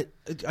know that. I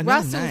know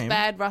Russell's the name.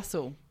 bad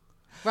Russell.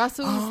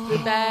 Russell's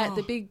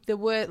the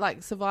word,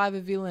 like, survivor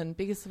villain,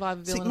 biggest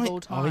survivor villain of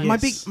all time. My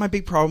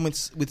big problem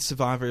with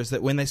Survivor is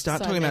that when they start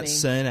So talking about many.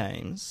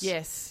 surnames,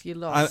 Yes, you're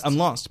lost. I'm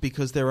lost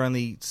because there are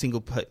only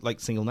single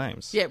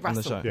names. Yeah, on the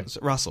Russell. show. Yeah. So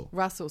Russell.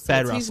 Russell, so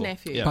Bad it's his Russell.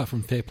 nephew. Yeah. Apart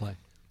from Fair Play.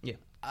 Yeah.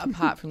 Apart from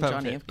Apart from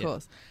Johnny, him, of yeah.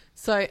 course.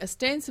 So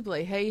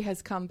ostensibly, he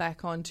has come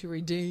back on to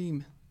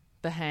redeem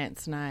the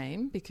Hantz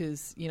name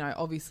because, you know,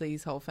 obviously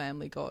his whole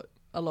family got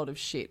a lot of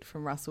shit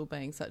from Russell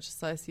being such a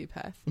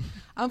sociopath.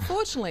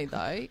 Unfortunately,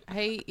 though,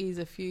 he is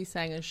a few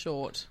sangers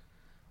short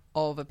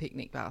of a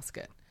picnic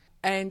basket.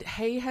 And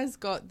he has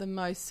got the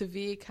most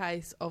severe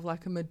case of,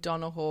 like, a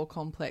Madonna whore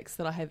complex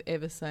that I have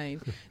ever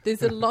seen.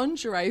 There's a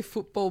lingerie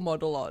football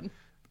model on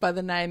by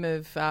the name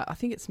of, I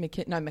think it's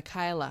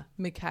Michaela.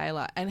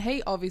 And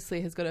he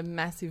obviously has got a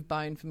massive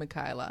bone for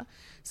Michaela.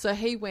 So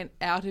he went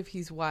out of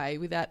his way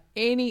without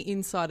any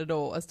insight at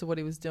all as to what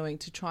he was doing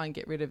to try and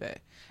get rid of her.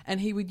 And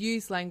he would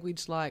use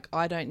language like,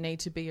 I don't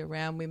need to be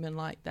around women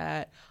like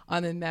that.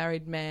 I'm a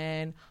married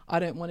man. I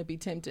don't want to be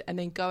tempted. And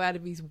then go out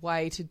of his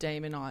way to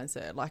demonise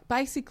her. Like,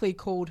 basically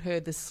called her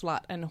the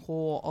slut and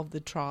whore of the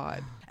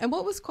tribe. And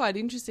what was quite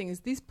interesting is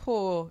this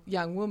poor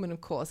young woman,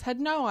 of course, had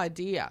no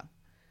idea.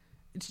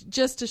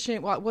 Just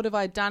assume, what have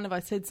I done? Have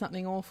I said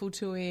something awful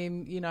to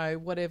him? You know,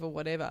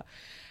 whatever.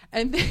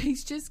 And then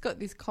he's just got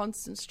this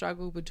constant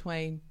struggle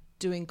between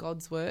doing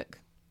God's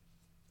work,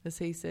 as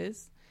he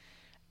says,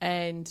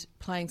 and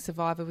playing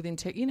Survivor with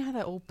integrity. You know how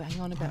they all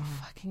bang on about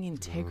fucking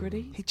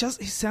integrity? He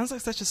sounds like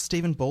such a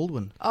Stephen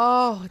Baldwin.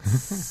 Oh, it's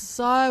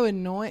so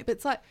annoying. But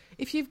it's like,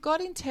 if you've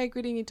got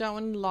integrity and you don't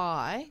want to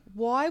lie,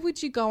 why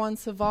would you go on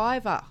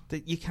Survivor?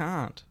 That you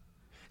can't.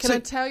 Can So- I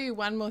tell you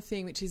one more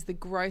thing, which is the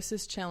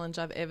grossest challenge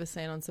I've ever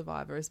seen on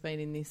Survivor has been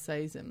in this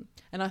season.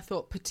 And I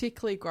thought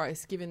particularly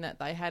gross, given that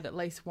they had at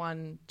least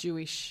one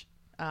Jewish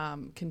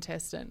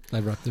contestant.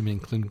 They wrapped them in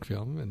cling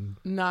film and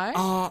No?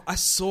 Oh, I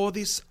saw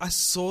this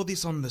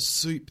on The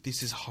Soup.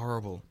 This is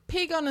horrible.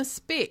 Pig on a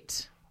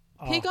spit.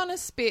 Pig on a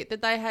spit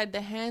that they had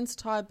their hands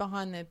tied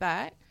behind their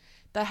back.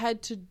 They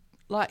had to,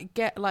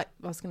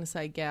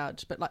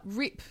 gouge, but like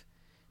rip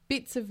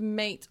bits of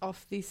meat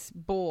off this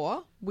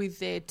boar with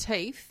their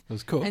teeth. It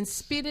was cooked. And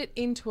spit it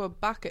into a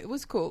bucket. It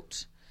was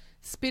cooked.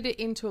 Spit it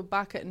into a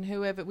bucket, and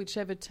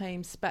whichever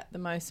team spat the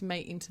most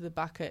meat into the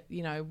bucket,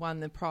 you know, won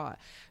the prize.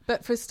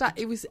 But for a start,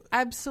 it was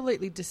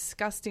absolutely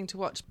disgusting to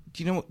watch.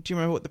 Do you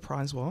remember what the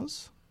prize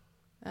was?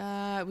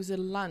 It was a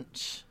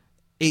lunch.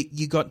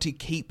 You got to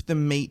keep the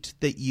meat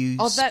that you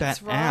Oh, spat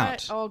that's right.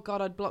 out. Oh,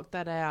 God, I'd blocked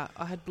that out.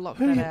 I had blocked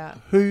that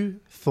out. Who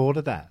thought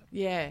of that?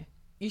 Yeah.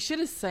 You should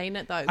have seen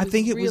it, though. I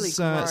think it really was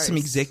gross. some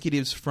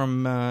executives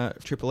from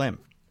Triple M.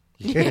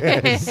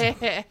 Yes.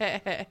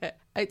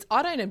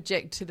 I don't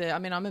object to the. I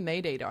mean, I'm a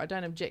meat eater. I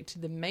don't object to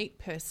the meat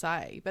per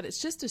se, but it's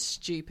just a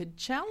stupid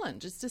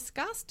challenge. It's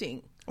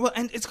disgusting. Well,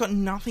 and it's got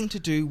nothing to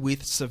do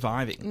with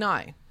surviving.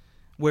 No.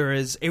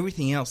 Whereas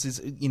everything else is,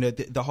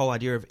 the whole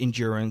idea of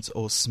endurance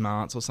or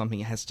smarts or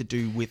something has to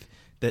do with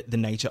the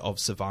nature of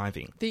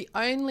surviving. The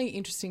only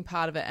interesting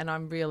part of it, and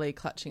I'm really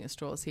clutching at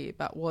straws here,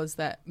 but was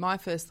that my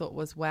first thought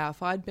was, wow,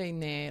 if I'd been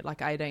there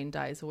like 18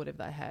 days or whatever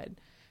they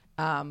had,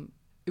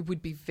 it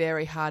would be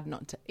very hard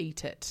not to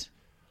eat it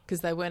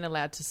because they weren't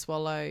allowed to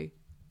swallow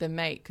the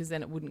meat because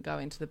then it wouldn't go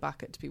into the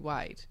bucket to be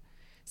weighed.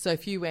 So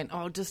if you went,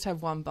 oh, just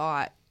have one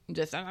bite and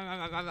just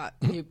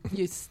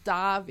you're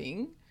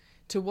starving.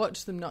 To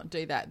watch them not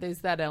do that,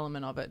 there's that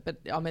element of it. But,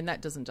 I mean,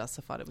 that doesn't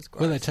justify it. It was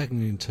gross. Were they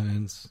taking it in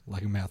turns,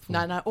 like a mouthful?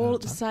 No, all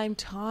at the same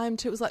time,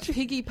 too. It was like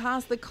piggy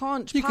past the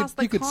conch, You past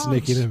could the conch.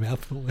 sneak in a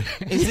mouthful there.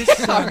 Is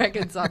this, I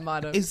reckon some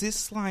might have. is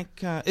this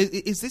like,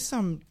 is this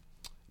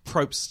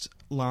Probst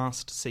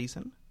last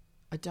season?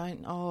 I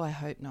don't. Oh, I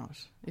hope not.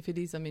 If it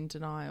is, I'm in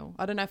denial.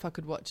 I don't know if I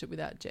could watch it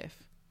without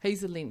Jeff.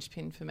 He's a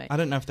linchpin for me. I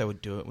don't know if they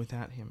would do it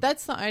without him.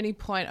 That's the only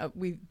point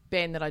with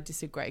Ben that I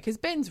disagree, because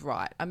Ben's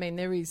right. I mean,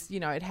 there is,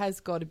 it has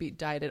got a bit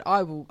dated.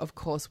 I will, of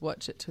course,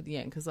 watch it to the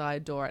end because I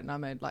adore it and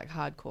I'm a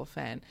hardcore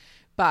fan.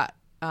 But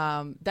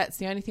that's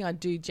the only thing I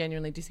do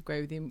genuinely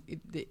disagree with him.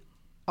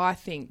 I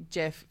think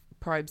Jeff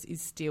Probst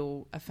is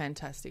still a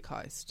fantastic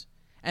host.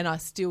 And I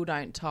still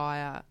don't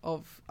tire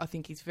of, I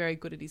think he's very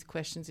good at his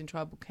questions in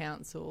tribal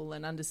council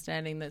and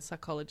understanding the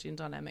psychology and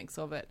dynamics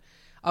of it.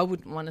 I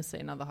wouldn't want to see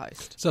another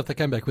host. So if they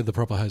came back with the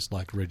proper host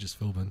like Regis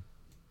Philbin,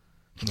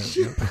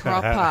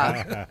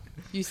 Proper.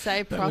 You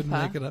say that proper. would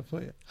make it up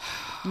for you.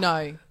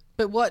 No.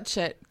 But watch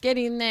it. Get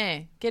in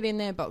there. Get in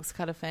there, Box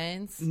Cutter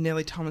fans.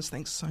 Nellie Thomas,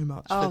 thanks so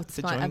much It's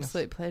for my joining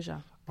absolute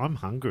pleasure. I'm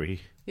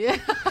hungry. Yeah.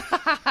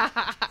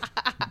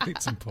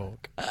 Eat some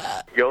pork.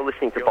 You're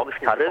listening to Box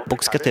Cutters.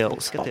 Box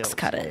Cutters.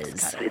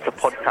 It's a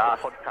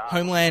podcast.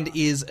 Homeland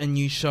is a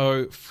new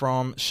show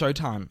from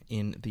Showtime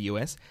in the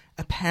US.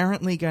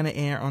 Apparently going to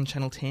air on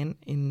Channel 10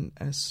 in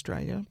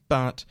Australia,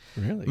 but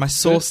Really? my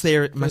source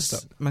there is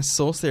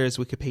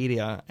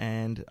Wikipedia,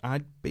 and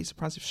I'd be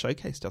surprised if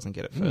Showcase doesn't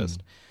get it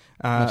first.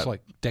 Much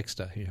like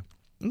Dexter here.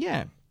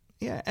 Yeah,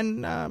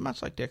 and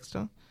much like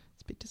Dexter,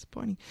 it's a bit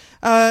disappointing.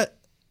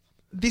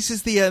 This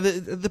is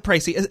the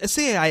précis. A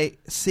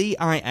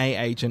CIA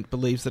agent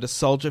believes that a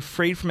soldier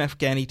freed from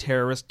Afghani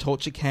terrorist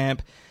torture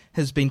camp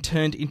has been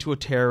turned into a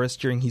terrorist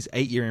during his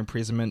 8-year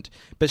imprisonment,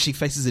 but she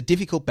faces a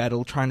difficult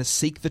battle trying to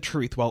seek the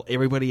truth while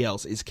everybody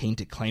else is keen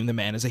to claim the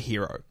man as a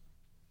hero.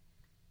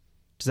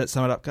 Does that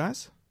sum it up,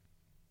 guys?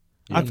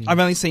 I've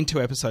only seen 2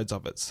 episodes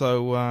of it,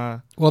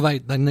 so... Well,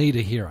 they need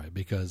a hero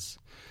because...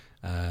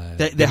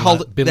 they're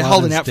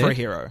holding out for a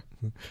hero.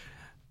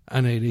 I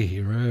need a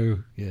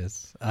hero,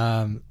 yes.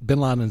 Bin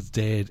Laden's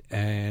dead,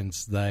 and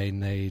they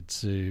need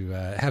to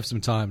have some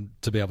time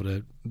to be able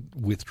to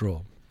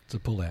withdraw, to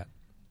pull out.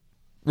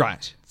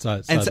 Right.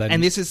 So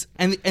this is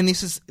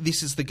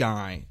the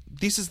guy.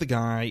 This is the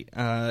guy,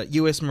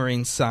 U.S.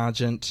 Marine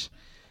Sergeant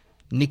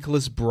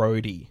Nicholas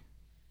Brody,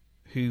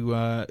 who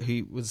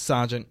was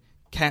sergeant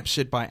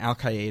captured by Al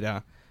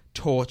Qaeda,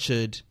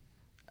 tortured,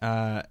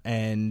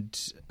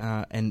 and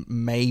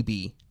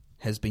maybe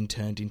has been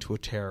turned into a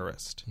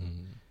terrorist.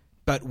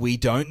 But we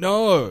don't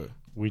know.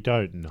 We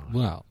don't know.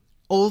 Well,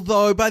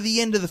 Although by the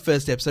end of the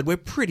first episode, we're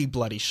pretty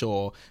bloody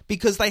sure,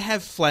 because they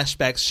have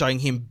flashbacks showing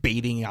him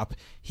beating up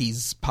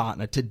his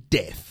partner to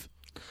death.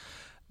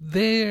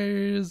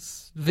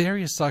 there's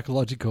various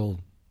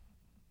psychological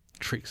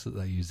tricks that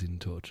they use in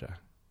torture.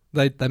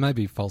 They may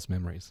be false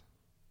memories.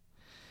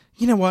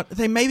 You know what?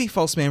 They may be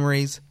false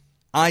memories.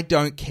 I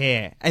don't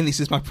care. And this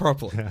is my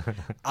problem.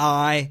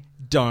 I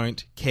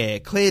don't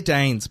care. Claire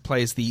Danes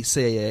plays the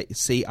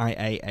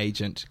CIA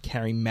agent,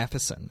 Carrie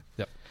Matheson.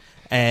 Yep.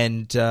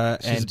 And She's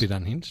and a bit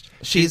unhinged.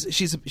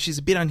 She's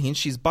a bit unhinged.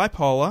 She's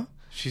bipolar.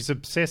 She's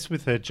obsessed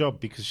with her job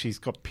because she's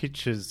got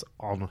pictures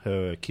on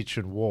her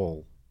kitchen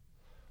wall.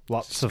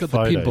 Lots She's of got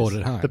photos. the pinboard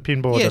at home. The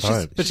pinboard Yeah, at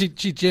home. But she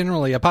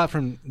generally, apart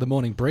from the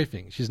morning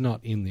briefing, she's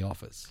not in the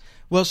office.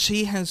 Well,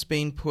 she has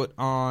been put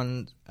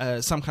on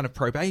some kind of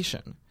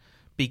probation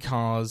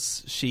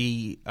because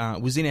she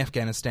was in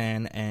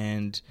Afghanistan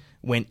and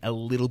went a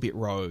little bit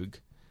rogue,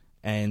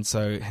 and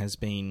so has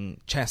been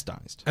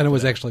chastised. And it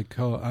was actually,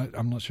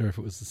 I'm not sure if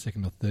it was the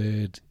second or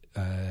third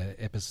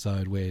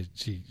episode where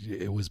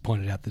it was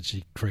pointed out that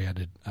she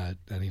created an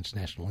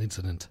international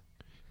incident.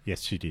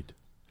 Yes, she did.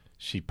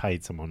 She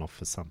paid someone off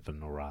for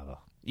something or other.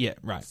 Yeah,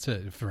 right.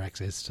 For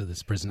access to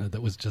this prisoner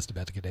that was just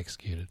about to get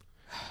executed.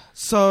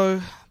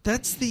 So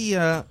that's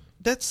the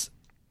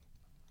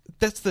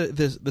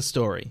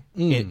story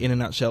in a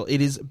nutshell.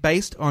 It is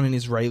based on an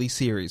Israeli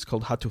series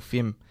called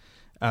Hatufim,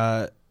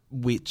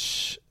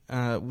 which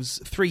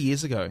was 3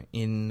 years ago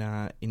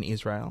in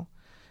Israel,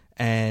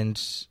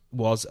 and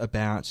was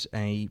about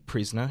a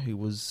prisoner who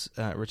was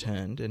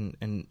returned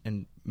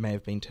and may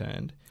have been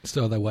turned.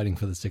 So are they waiting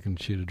for the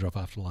second shoe to drop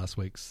after last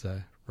week's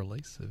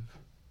release of?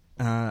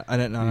 I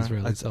don't know. The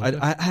Israeli soldier?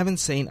 I haven't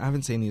seen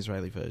the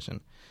Israeli version,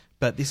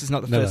 but this is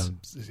not the No, first.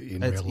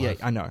 in It's- real life.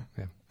 Yeah, I know.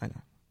 Yeah. I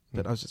know.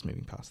 But I was just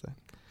moving past that.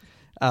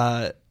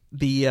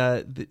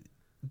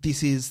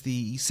 This is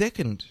the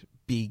second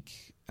big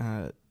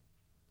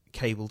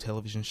cable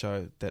television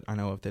show that I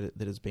know of that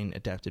has been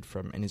adapted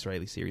from an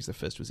Israeli series. The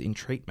first was In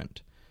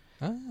Treatment.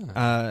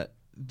 Ah.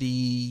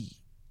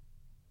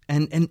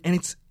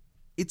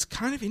 It's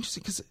kind of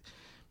interesting because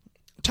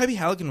Toby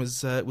Halligan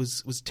was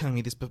telling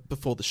me this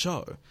before the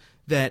show,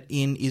 that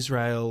in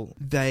Israel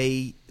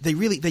they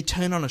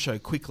turn on a show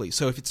quickly.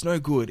 So if it's no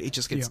good, it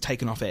just gets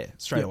taken off air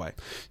straight away.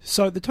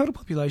 So the total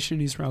population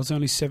in Israel is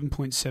only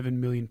 7.7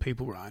 million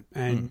people, right?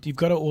 And you've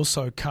got to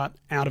also cut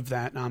out of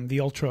that the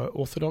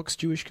ultra-Orthodox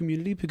Jewish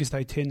community, because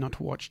they tend not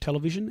to watch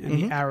television,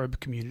 and the Arab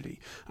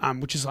community,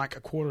 which is like a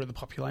quarter of the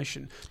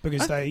population,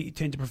 because they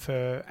tend to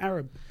prefer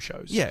Arab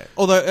shows. Yeah,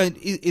 although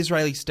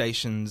Israeli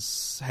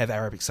stations have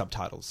Arabic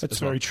subtitles. That's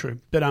as well. very true.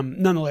 But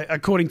nonetheless,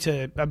 according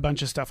to a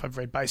bunch of stuff I've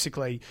read,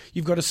 basically,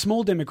 you've got a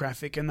small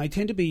demographic, and they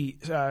tend to be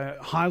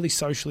highly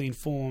socially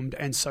informed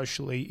and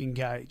socially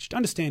engaged,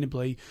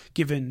 understandably,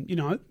 given,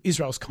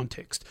 Israel's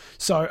context.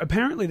 So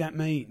apparently that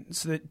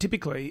means that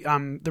typically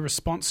the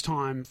response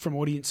time from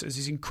audiences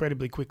is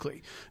incredibly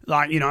quickly.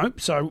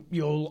 So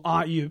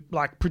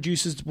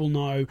producers will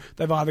know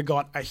they've either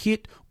got a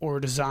hit or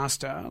a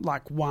disaster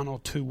like 1 or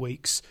 2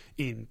 weeks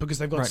in, because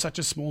they've got such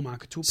a small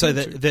market to appeal So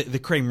to. the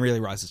cream really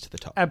rises to the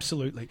top.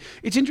 Absolutely.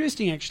 It's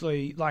interesting,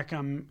 actually,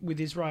 with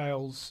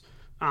Israel's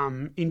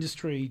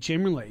industry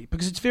generally,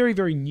 because it's very,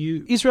 very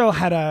new. Israel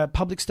had a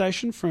public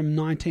station from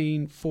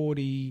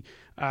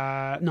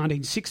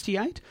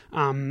 1968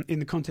 in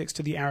the context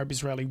of the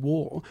Arab-Israeli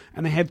War,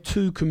 and they have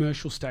 2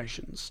 commercial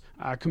stations,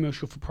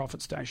 commercial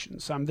for-profit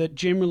stations, that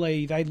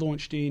generally they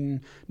launched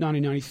in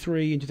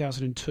 1993 and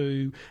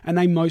 2002, and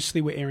they mostly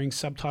were airing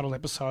subtitled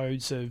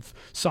episodes of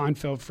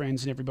Seinfeld,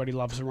 Friends, and Everybody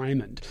Loves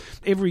Raymond.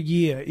 Every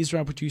year,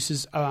 Israel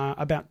produces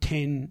about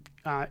 10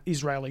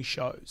 Israeli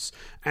shows,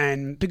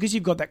 and because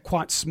you've got that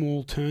quite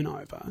small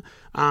turnover,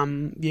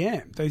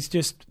 they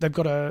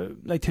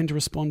tend to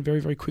respond very,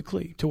 very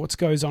quickly to what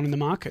goes on in the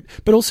market,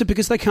 but also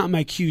because they can't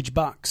make huge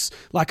bucks.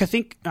 Like, I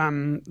think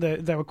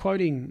they were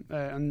quoting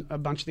a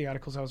bunch of the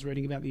articles I was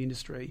reading about the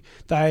industry.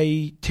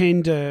 They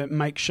tend to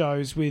make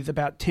shows with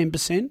about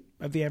 10%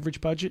 of the average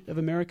budget of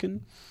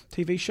American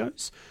TV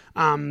shows,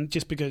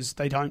 just because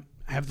they don't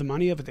have the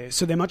money over there.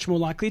 So they're much more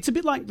likely. It's a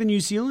bit like the New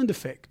Zealand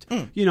effect.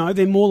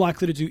 They're more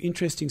likely to do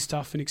interesting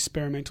stuff and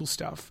experimental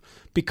stuff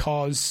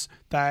because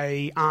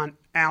they aren't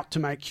out to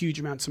make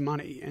huge amounts of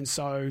money. And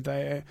so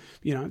they're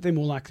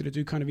more likely to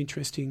do kind of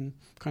interesting,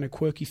 kind of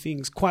quirky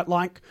things. Quite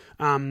like,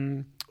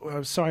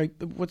 what's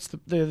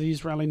the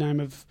Israeli name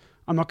of,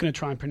 I'm not going to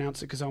try and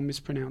pronounce it because I'll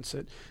mispronounce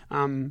it.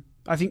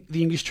 I think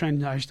the English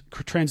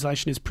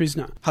translation is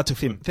Prisoner.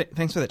 Hatufim.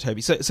 Thanks for that,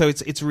 Toby. So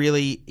it's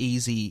really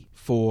easy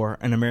for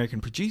an American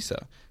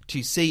producer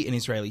to see an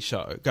Israeli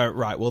show, go,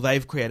 right, well,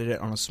 they've created it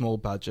on a small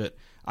budget.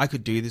 I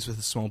could do this with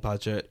a small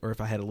budget, or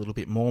if I had a little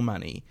bit more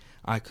money,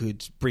 I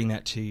could bring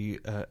that to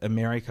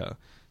America,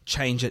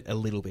 change it a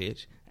little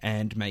bit,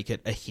 and make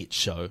it a hit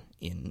show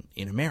in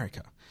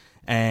America.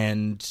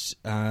 And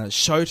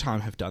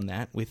Showtime have done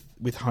that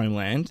with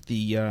Homeland.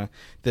 The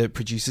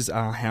producers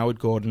are Howard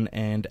Gordon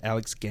and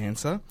Alex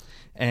Ganser,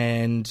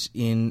 and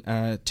in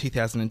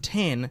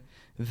 2010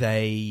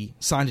 they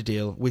signed a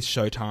deal with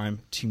Showtime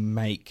to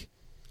make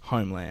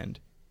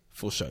Homeland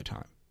for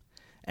Showtime,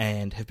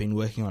 and have been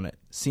working on it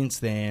since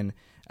then.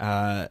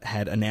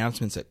 Had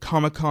announcements at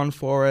Comic-Con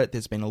for it.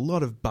 There's been a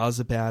lot of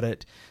buzz about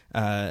it.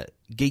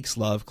 Geeks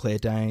love Claire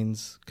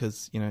Danes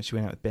because she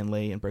went out with Ben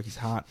Lee and broke his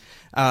heart,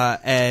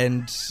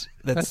 and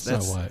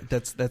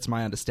that's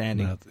my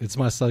understanding. No, it's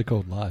my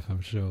so-called life,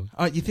 I'm sure.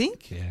 Oh, you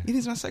think? Yeah. You think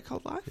it's my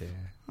so-called life? Yeah.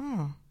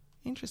 Oh,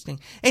 interesting.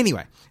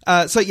 Anyway,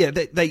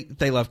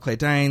 they love Claire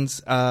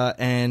Danes,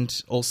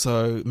 and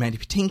also Mandy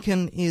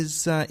Patinkin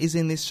is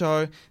in this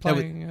show,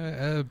 Playing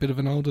a bit of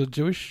an older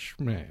Jewish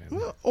man.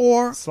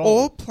 or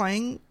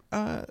playing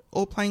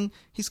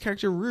his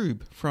character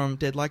Rube from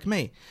Dead Like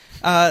Me.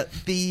 I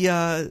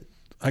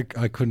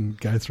couldn't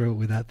go through it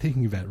without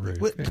thinking about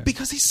Rube.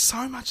 Because he's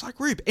so much like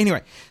Rube.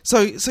 Anyway,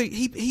 so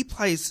he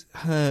plays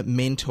her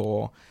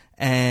mentor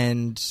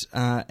and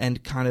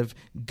kind of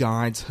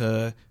guides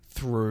her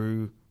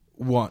through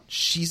what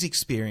she's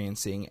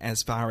experiencing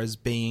as far as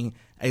being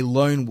a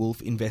lone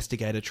wolf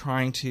investigator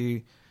trying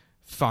to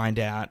find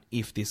out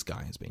if this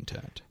guy has been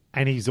turned.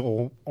 And he's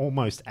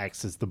almost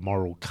acts as the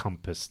moral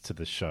compass to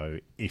the show,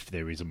 if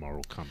there is a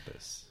moral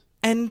compass.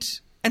 And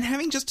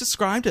having just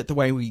described it the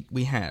way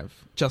we have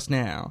just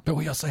now... But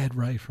we also had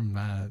Ray from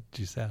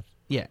Due South.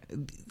 Yeah.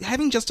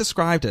 Having just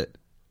described it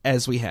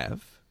as we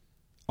have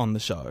on the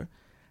show,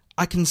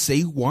 I can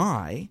see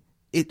why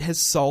it has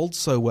sold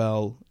so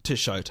well to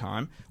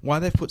Showtime, why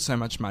they've put so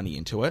much money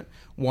into it,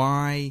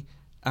 why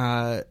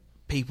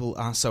people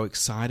are so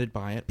excited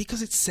by it,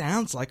 because it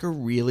sounds like a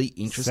really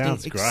interesting,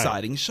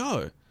 exciting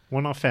show.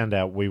 When I found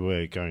out we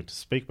were going to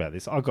speak about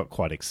this, I got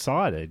quite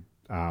excited.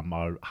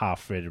 I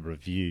half read a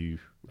review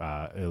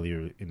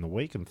earlier in the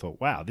week and thought,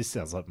 wow, this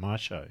sounds like my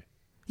show.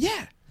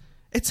 Yeah.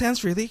 it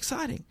sounds really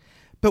exciting.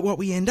 But what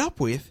we end up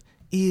with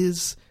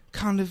is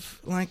kind of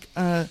like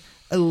a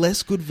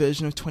less good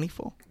version of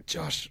 24.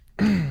 Josh,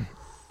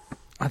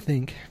 I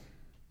think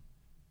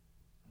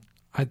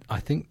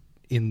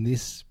in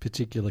this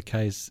particular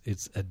case,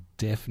 it's a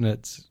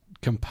definite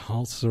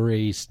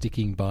compulsory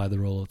sticking by the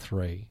rule of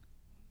 3.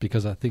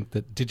 Because I think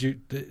that... Did you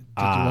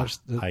watch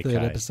the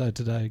third episode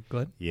today,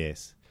 Glenn?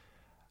 Yes.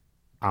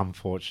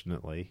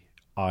 Unfortunately,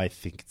 I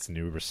think it's an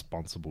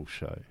irresponsible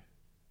show.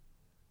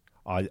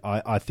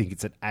 I think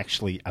it's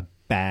actually a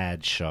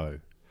bad show.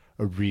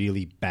 A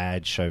really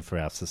bad show for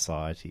our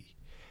society.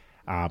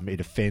 It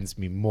offends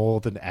me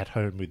more than At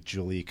Home with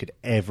Julia could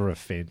ever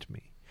offend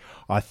me.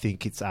 I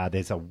think it's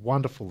there's a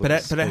wonderful little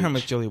But At Home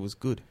with Julia was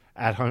good.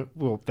 At Home,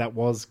 well, that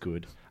was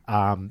good.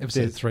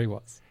 Episode 3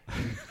 was.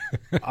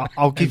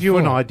 I'll give you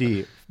an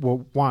idea.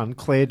 Well, one,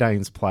 Claire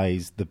Danes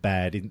plays the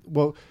bad.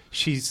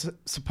 She's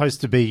supposed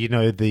to be,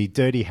 the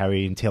Dirty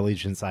Harry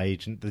intelligence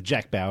agent, the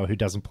Jack Bauer who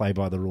doesn't play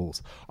by the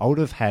rules. I would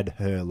have had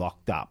her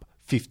locked up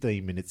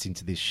 15 minutes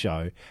into this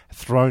show,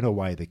 thrown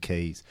away the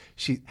keys.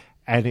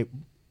 And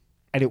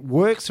it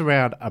works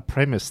around a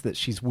premise that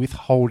she's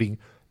withholding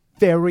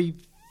very,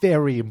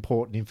 very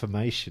important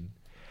information.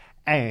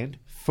 And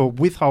for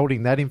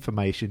withholding that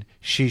information,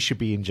 she should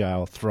be in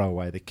jail, throw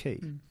away the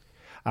key.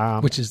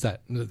 Which is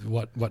that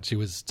what she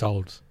was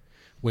told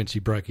when she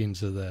broke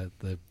into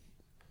the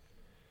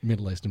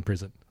Middle Eastern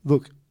prison.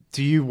 Look,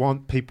 do you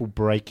want people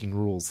breaking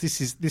rules? This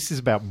is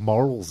about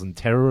morals and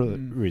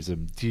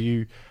terrorism. Do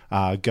you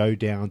go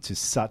down to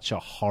such a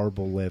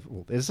horrible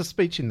level? There's a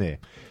speech in there.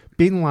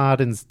 Bin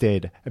Laden's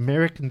dead.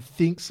 American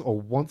thinks or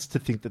wants to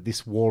think that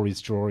this war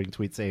is drawing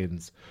to its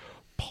ends.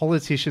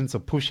 Politicians are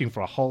pushing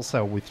for a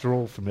wholesale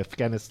withdrawal from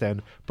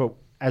Afghanistan, but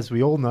as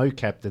we all know,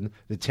 Captain,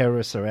 the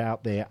terrorists are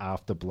out there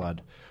after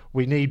blood.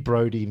 We need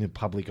Brody in the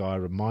public eye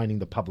reminding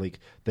the public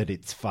that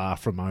it's far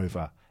from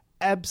over.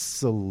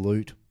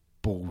 Absolute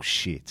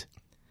bullshit.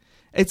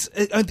 It's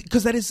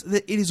because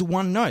it is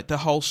one note. The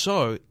whole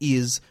show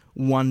is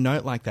one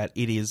note like that.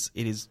 It is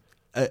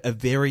a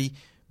very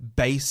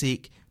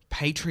basic,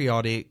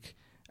 patriotic,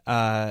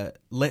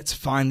 let's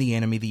find the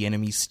enemy. The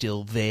enemy's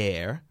still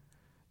there.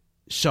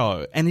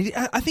 Show, and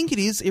I think it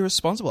is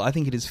irresponsible. I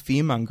think it is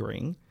fear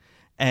mongering.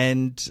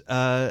 And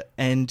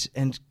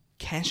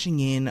cashing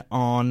in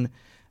on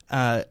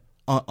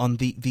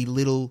the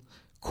little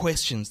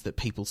questions that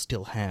people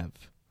still have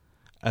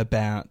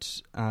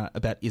about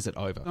is it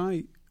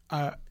over?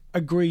 I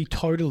agree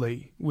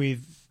totally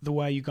with the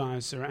way you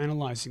guys are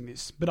analysing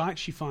this, but I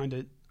actually find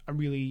it a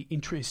really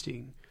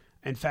interesting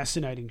and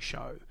fascinating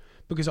show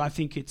because I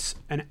think it's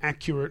an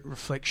accurate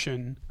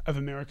reflection of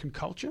American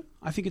culture.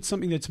 I think it's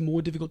something that's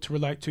more difficult to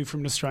relate to from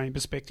an Australian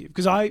perspective.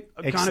 Because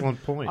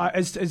Excellent point.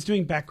 As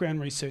doing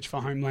background research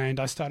for Homeland,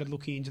 I started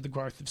looking into the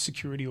growth of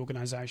security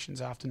organisations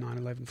after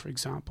 9/11, for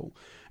example.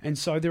 And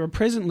so there are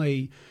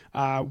presently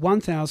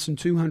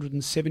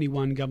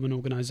 1,271 government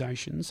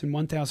organisations and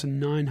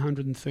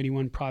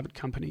 1,931 private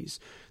companies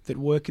that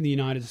work in the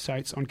United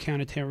States on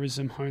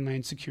counterterrorism,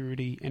 homeland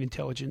security and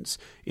intelligence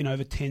in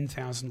over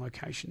 10,000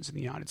 locations in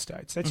the United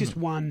States. That's just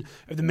one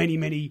of the many,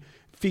 many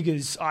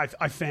figures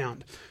I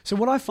found. So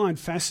what I find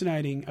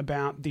fascinating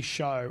about this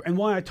show and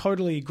why I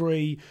totally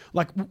agree,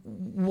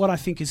 what I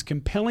think is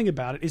compelling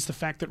about it is the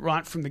fact that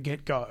right from the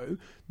get-go,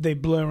 they're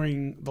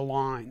blurring the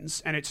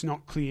lines and it's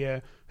not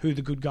clear who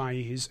the good guy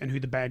is and who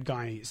the bad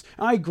guy is.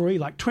 I agree,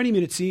 20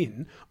 minutes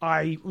in,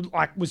 I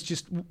was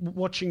just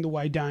watching the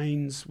way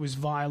Danes was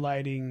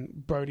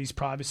violating Brody's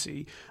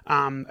privacy.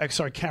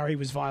 Carrie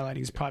was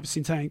violating his privacy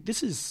and saying,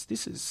 this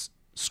is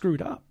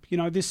screwed up.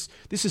 This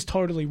is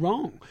totally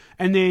wrong.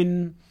 And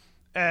then,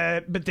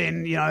 but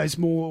then, as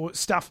more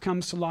stuff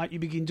comes to light, you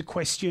begin to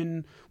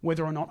question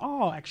whether or not,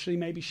 actually,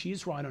 maybe she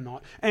is right or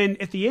not. And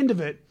at the end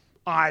of it,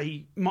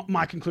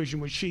 my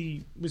conclusion was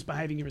she was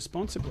behaving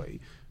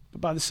irresponsibly. But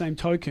by the same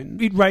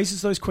token, it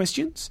raises those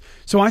questions.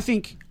 So I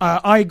think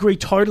I agree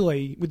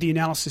totally with the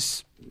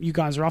analysis you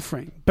guys are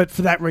offering. But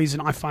for that reason,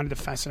 I find it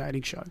a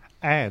fascinating show.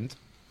 And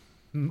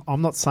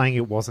I'm not saying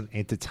it wasn't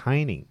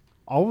entertaining.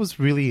 I was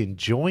really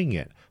enjoying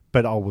it,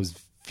 but I was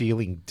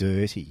feeling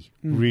dirty,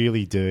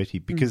 really dirty,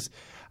 because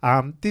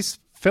this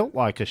felt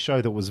like a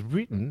show that was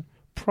written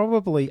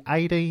probably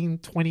 18,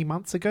 20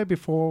 months ago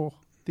before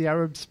the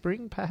Arab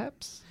Spring,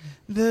 perhaps.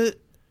 The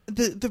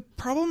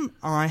problem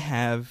I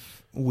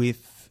have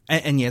with...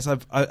 And yes, I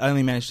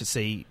only managed to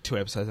see 2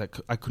 episodes.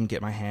 I couldn't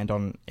get my hand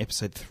on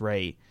episode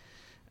 3.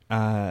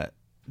 The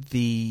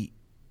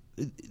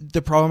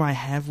problem I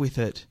have with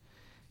it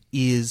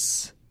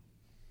is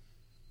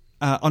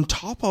on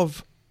top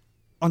of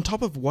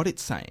what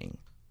it's saying,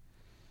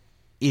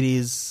 it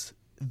is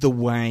the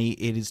way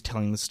it is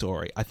telling the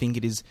story. I think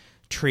it is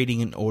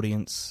treating an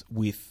audience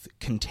with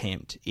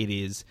contempt. It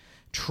is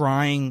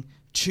trying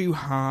too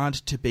hard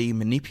to be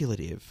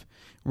manipulative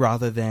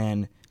rather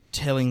than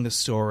telling the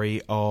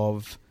story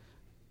of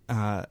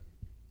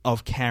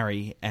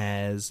Carrie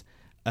as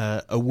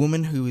a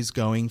woman who is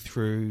going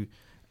through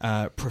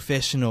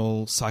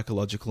professional,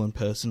 psychological and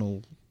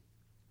personal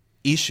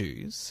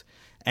issues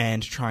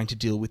and trying to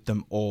deal with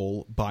them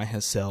all by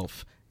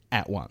herself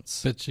at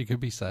once. But she could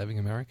be saving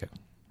America.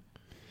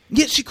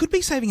 Yeah, she could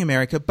be saving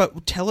America,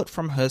 but tell it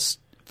from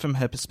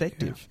her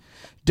perspective.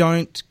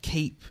 Don't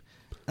keep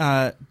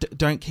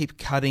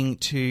cutting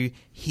to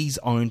his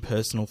own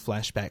personal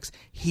flashbacks,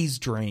 his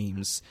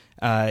dreams,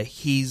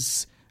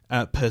 his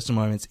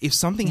personal moments. If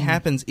something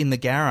happens in the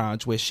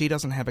garage where she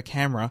doesn't have a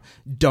camera,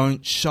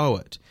 don't show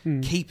it.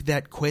 Keep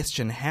that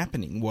question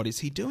happening. What is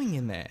he doing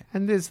in there?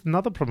 And there's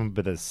another problem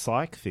with the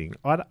psych thing.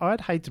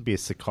 I'd hate to be a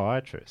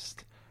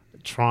psychiatrist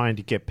trying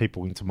to get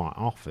people into my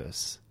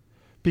office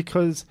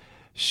because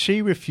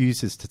she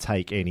refuses to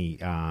take any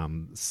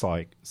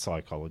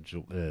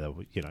psychological,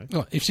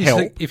 Well,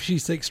 if she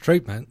seeks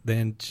treatment,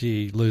 then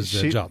she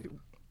loses her job.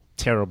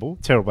 Terrible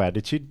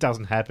attitude.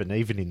 Doesn't happen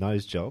even in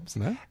those jobs.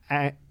 No?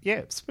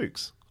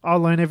 Spooks. I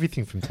learn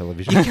everything from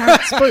television.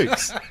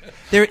 Spooks.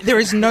 There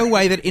is no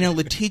way that in a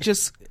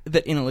litigious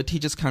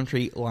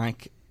country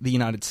like the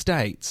United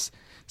States,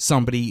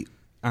 somebody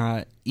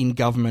in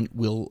government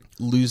will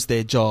lose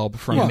their job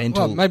from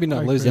mental. Well, maybe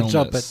not lose their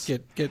illness. job,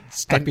 but get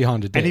stuck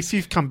behind a desk. And if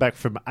you've come back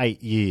from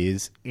 8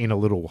 years in a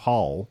little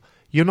hole,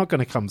 you're not going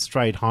to come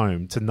straight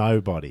home to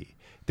nobody.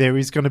 There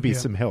is going to be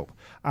some help.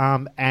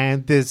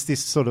 And there's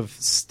this sort of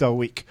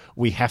stoic,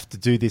 we have to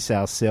do this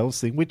ourselves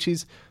thing, which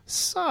is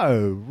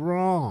so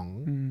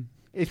wrong.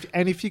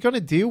 If you're going to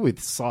deal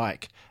with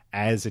psych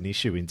as an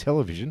issue in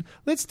television,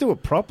 let's do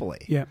it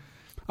properly. Yeah.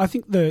 I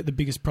think the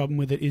biggest problem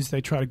with it is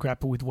they try to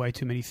grapple with way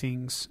too many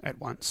things at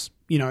once.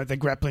 You know, they're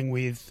grappling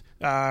with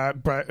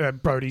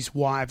Brody's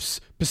wife's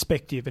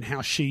perspective and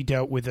how she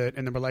dealt with it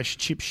and the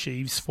relationship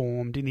she's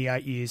formed in the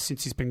 8 years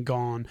since he's been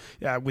gone,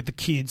 with the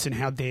kids and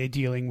how they're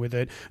dealing with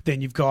it.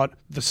 Then you've got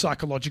the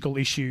psychological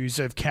issues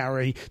of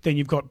Carrie. Then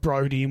you've got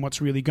Brody and what's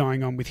really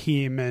going on with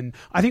him. And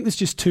I think there's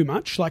just too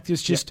much. Like,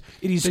 there's just,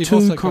 it is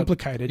too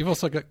complicated. You've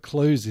also got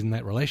clues in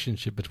that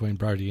relationship between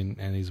Brody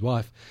and his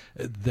wife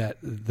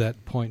that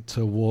point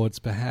towards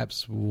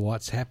perhaps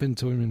what's happened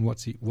to him and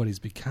what he's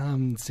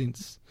become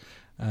since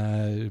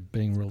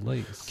being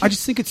released. I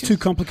just think it's too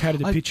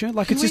complicated a picture.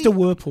 Like, it's just a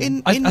whirlpool.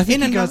 I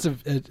think you guys are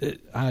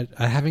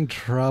having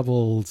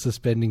trouble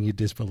suspending your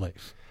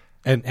disbelief.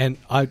 And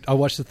I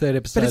watched the third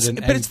episode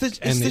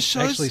it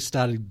actually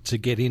started to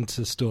get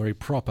into story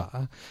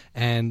proper,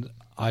 and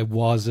I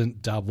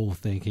wasn't double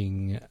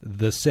thinking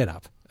the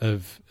setup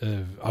of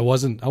I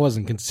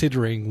wasn't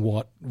considering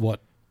what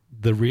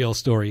the real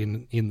story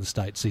in the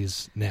States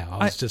is now.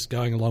 I was just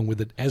going along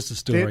with it as the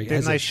story.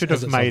 Then they should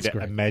have made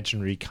an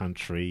imaginary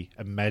country,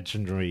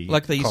 imaginary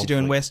like they used to do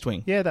in West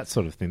Wing. Yeah, that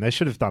sort of thing. They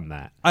should have done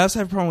that. I also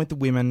have a problem with the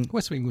women.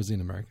 West Wing was in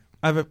America.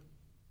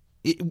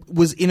 It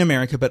was in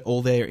America, but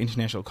all their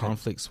international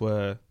conflicts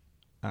were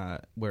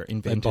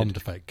invented. And bombed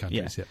to fake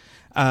countries. Yeah.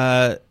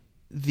 I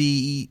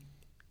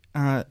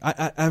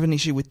have an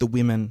issue with the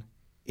women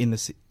in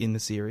the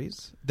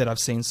series that I've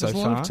seen so far.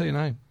 There's a lot of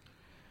TNA.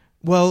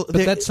 Well,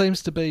 but that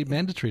seems to be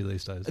mandatory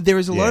these days. There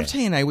is a lot of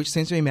TNA which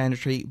seems to be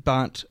mandatory,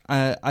 but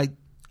I'm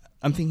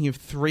thinking of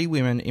three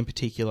women in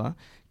particular: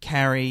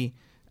 Carrie,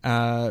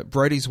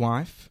 Brody's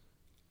wife,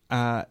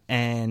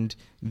 and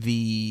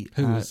the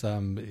who was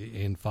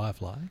in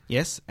Firefly.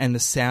 Yes, and the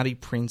Saudi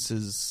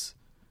prince's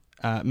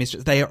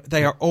mistress.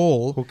 They are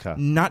all hooker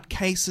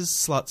nutcases,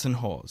 sluts, and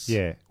whores.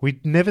 Yeah,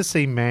 we'd never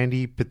see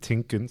Mandy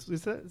Patinkin.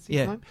 Is that his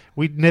name?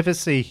 We'd never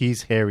see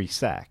his hairy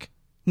sack.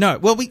 No,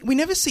 well, we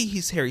never see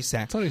his hairy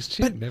sack. It's on his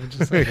chin. Never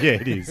just yeah,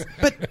 it is.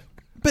 But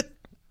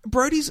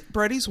Brody's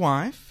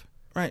wife,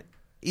 right,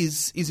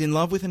 is in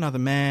love with another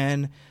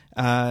man.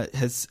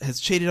 Has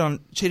cheated on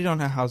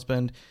her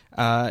husband.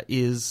 Well,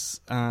 you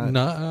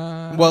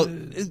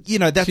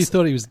know, that's, she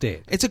thought he was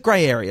dead. It's a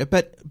grey area,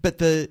 but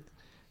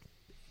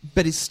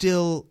is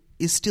still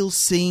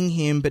seeing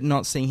him, but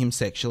not seeing him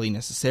sexually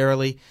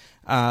necessarily.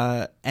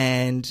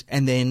 And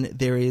then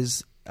there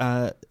is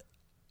a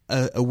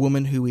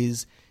woman who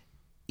is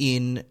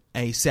in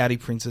a Saudi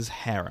prince's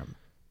harem.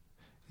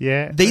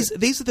 Yeah, these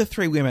are the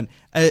three women.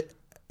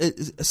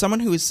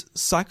 Someone who is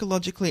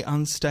psychologically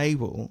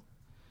unstable,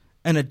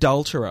 an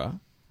adulterer,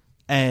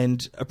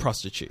 and a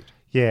prostitute.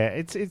 Yeah,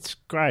 it's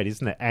great,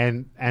 isn't it?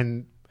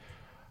 And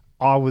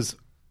I was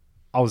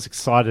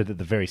excited at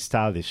the very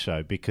start of this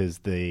show because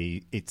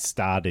it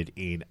started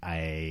in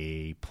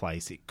a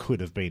place. It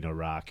could have been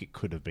Iraq. It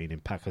could have been in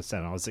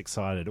Pakistan. I was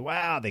excited.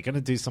 Wow, they're going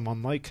to do some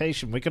on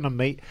location. We're going to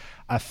meet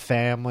a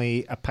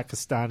family, a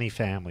Pakistani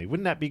family.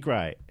 Wouldn't that be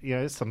great? You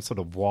know, some sort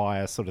of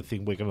wire sort of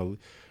thing. We're going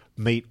to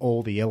meet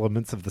all the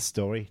elements of the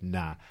story.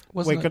 Nah.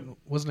 Wasn't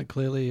it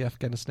clearly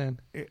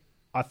Afghanistan?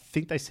 I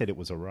think they said it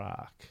was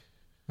Iraq.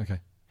 Okay.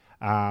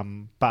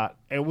 But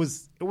it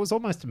was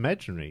almost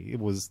imaginary. It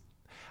was...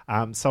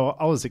 so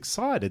I was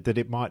excited that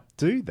it might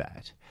do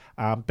that.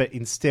 But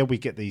instead we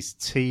get these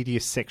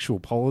tedious sexual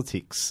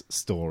politics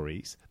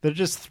stories that are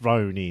just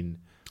thrown in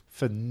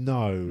for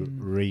no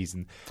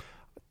reason.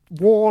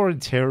 War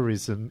and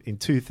terrorism in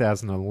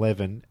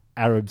 2011,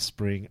 Arab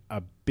Spring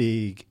are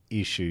big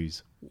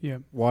issues. Yeah.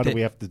 Why do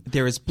we have to...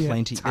 There is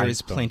plenty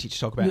to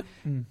talk about.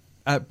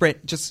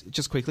 Brett,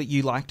 just quickly,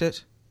 you liked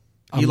it?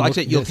 You liked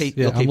it. You'll keep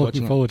I'm watching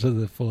looking it. forward to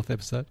the 4th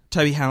episode.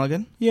 Toby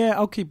Halligan. Yeah,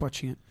 I'll keep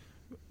watching it.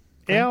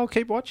 Yeah, I'll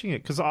keep watching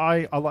it because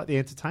I like the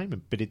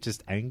entertainment, but it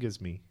just angers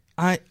me.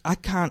 I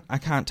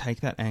can't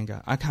take that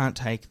anger. I can't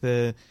take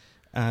the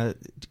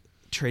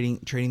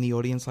treating the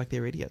audience like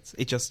they're idiots.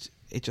 It just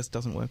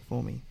doesn't work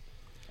for me.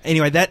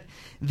 Anyway,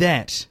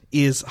 that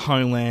is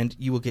Homeland.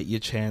 You will get your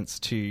chance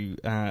to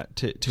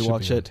Should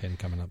watch be on it. 10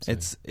 coming up soon.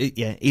 It's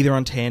either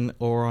on 10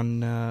 or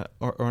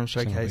on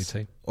Showcase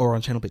BT. or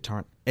on Channel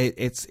BitTorrent.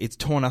 It's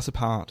torn us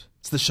apart.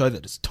 It's the show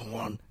that has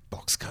torn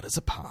box cutters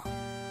apart.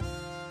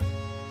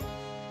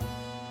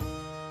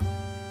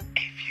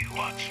 If you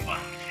watch one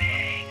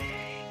thing,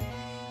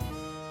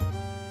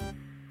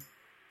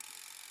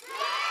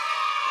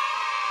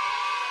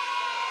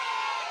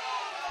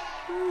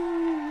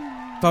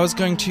 If I was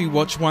going to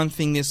watch one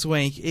thing this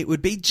week, it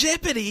would be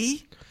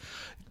Jeopardy!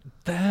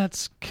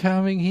 That's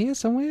coming here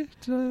somewhere?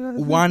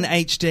 One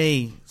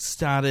HD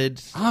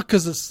started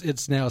because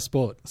it's now a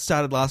sport.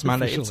 last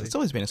Monday. Officially. It's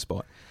always been a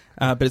sport,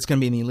 but it's going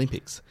to be in the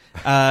Olympics.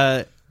 They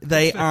are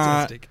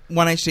Fantastic.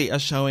 1HD are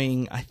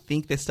showing. I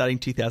think they're starting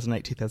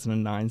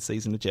 2008-2009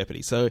 season of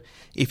Jeopardy. So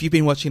if you've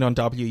been watching it on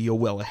W, you're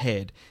well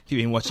ahead. If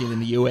you've been watching it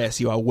in the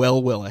US, you are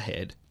well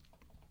ahead.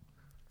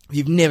 If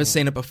you've never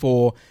seen it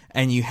before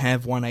and you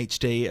have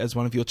 1HD as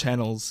one of your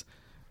channels,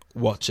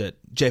 watch it.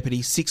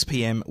 Jeopardy, 6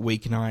 p.m.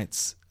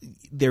 weeknights.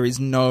 There is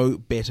no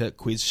better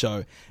quiz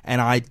show, and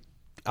I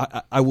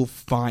will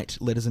fight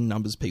letters and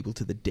numbers people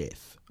to the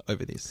death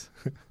over this.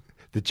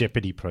 The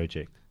Jeopardy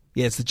Project.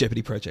 Yeah, it's the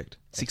Jeopardy Project,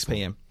 6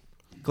 p.m.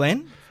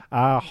 Glenn?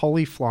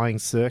 Holy Flying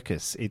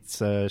Circus.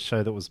 It's a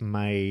show that was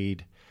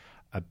made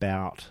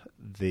about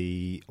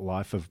the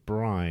life of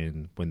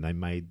Brian when they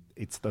made.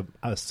 It's the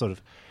sort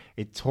of.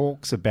 It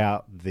talks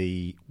about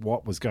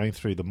what was going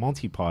through the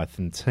Monty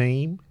Python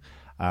team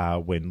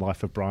when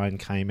Life of Brian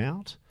came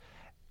out,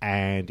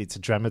 and it's a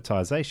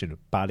dramatisation,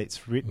 but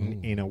it's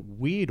written in a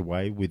weird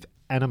way with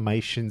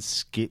animation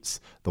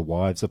skits. The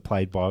wives are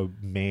played by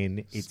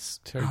men. It's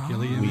Terry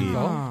Gilliam weird.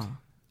 involved.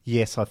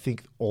 Yes, I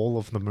think all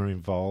of them are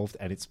involved,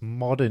 and it's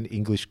modern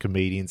English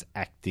comedians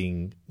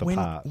acting the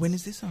parts. When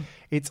is this on?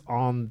 It's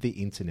on the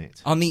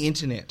internet. On the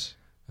internet.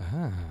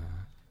 Ah.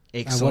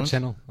 Excellent. What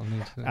channel on the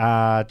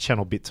internet?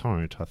 Channel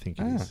BitTorrent, I think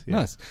it is. Yeah.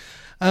 Nice.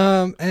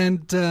 I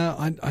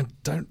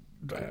don't.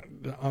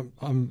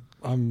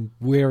 I'm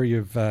wary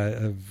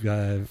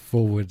of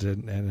Forward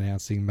and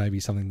announcing maybe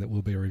something that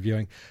we'll be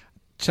reviewing.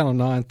 Channel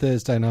 9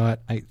 Thursday night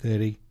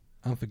 8:30.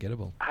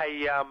 Unforgettable.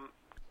 Hey,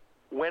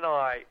 when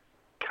I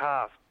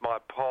cast my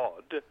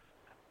pod,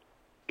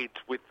 it's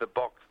with the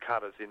box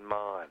cutters in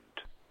mind.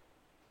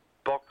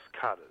 Box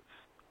cutters,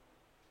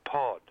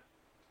 pod,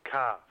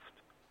 cast,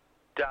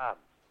 done.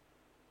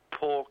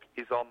 Pork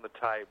is on the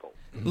table.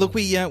 Look,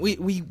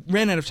 we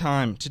ran out of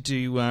time to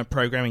do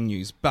programming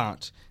news,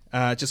 but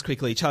just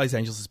quickly, Charlie's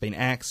Angels has been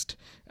axed.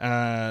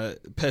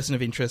 Person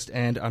of Interest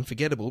and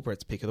Unforgettable,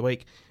 Brett's Pick of the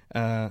Week.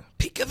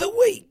 Pick of the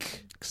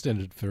Week!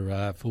 Extended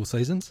for 4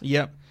 seasons.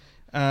 Yep.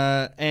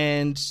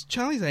 And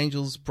Charlie's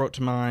Angels brought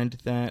to mind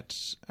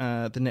that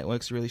the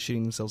networks are really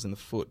shooting themselves in the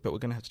foot, but we're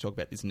going to have to talk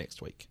about this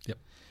next week. Yep.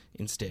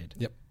 Instead.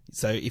 Yep.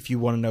 So if you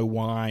want to know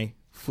why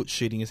foot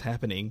shooting is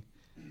happening,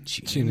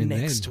 tune in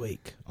next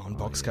week on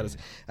Box Cutters.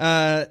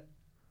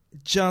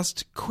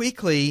 Just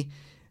quickly,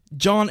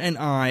 John and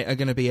I are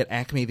going to be at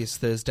Acme this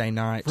Thursday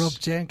night. Rob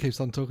Jan keeps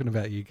on talking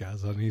about you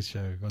guys on his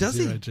show. On Does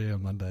he? 0G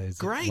on Mondays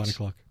Great. at 1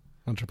 o'clock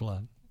on Triple R.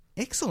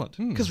 Excellent.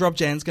 Because Rob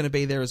Jan's going to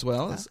be there as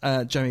well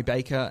as Jamie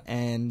Baker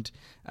and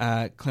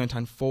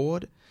Clementine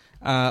Ford,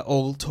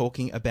 all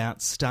talking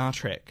about Star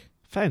Trek.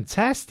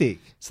 Fantastic.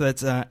 So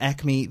that's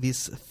Acme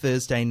this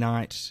Thursday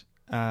night.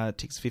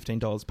 Tickets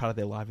 $15, part of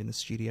their Live in the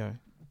Studio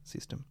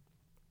system.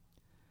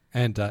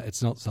 And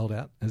it's not sold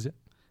out, is it?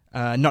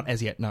 Not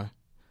as yet, no.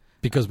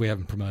 Because we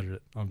haven't promoted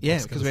it. On Yeah,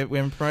 Box because Cutters. we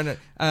haven't promoted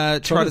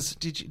it. Trotters,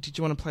 did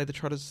you want to play the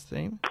Trotters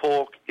theme?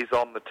 Pork is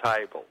on the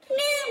table.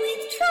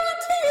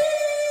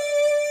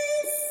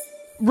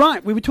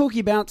 Right, we were talking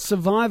about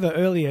Survivor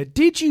earlier.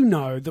 Did you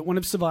know that one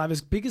of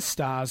Survivor's biggest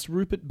stars,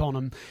 Rupert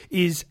Bonham,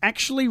 is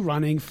actually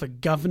running for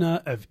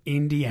governor of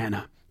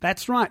Indiana?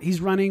 That's right, he's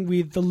running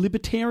with the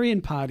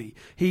Libertarian Party.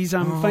 He's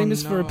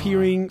famous for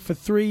appearing for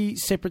 3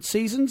 separate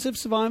seasons of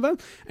Survivor.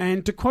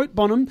 And to quote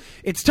Bonham,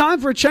 "It's time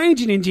for a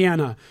change in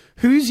Indiana.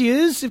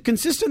 Hoosiers have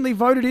consistently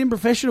voted in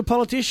professional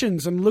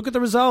politicians, and look at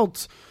the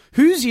results.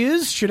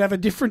 Hoosiers should have a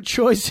different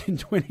choice in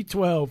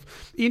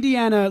 2012.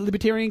 Indiana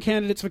Libertarian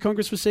candidates for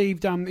Congress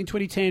received, in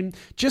 2010,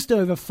 just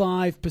over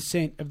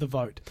 5% of the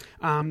vote.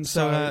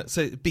 So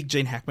big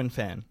Gene Hackman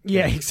fan.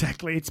 Yeah,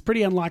 exactly. It's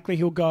pretty unlikely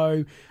he'll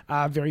go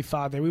very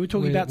far there. We were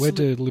talking about... Where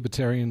do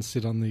libertarians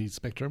sit on the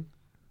spectrum?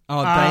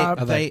 Oh,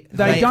 They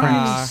don't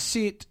are- really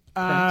sit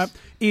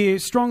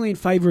is strongly in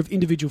favour of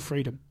individual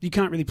freedom. You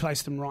can't really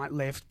place them right,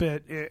 left,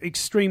 but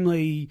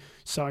extremely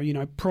so,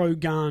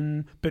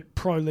 pro-gun, but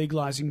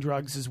pro-legalising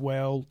drugs as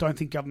well. Don't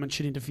think government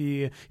should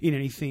interfere in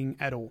anything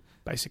at all,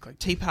 basically.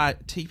 Tea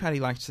Party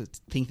likes to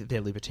think that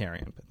they're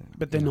libertarian.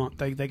 But they're not.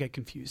 They get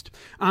confused.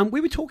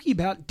 We were talking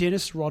about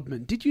Dennis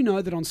Rodman. Did you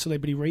know that on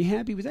Celebrity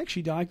Rehab he was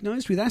actually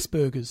diagnosed with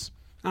Asperger's?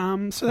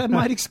 So that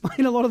might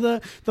explain a lot of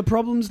the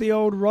problems the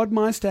old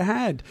Rodmeister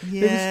had.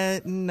 Yeah,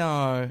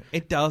 no,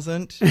 it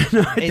doesn't.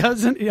 No, it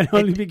doesn't. It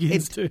only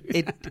begins to.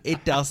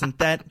 It doesn't.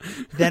 That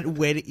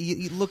wedding.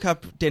 You look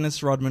up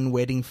Dennis Rodman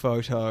wedding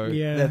photo.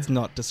 Yeah. That's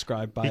not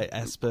described by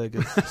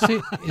Asperger's.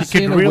 Is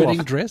he in a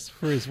wedding dress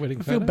for his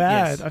wedding I feel photo?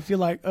 bad. Yes. I feel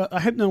like I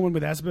hope no one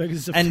with Asperger's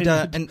is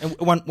offended. And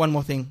one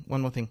more thing.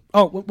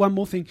 Oh, one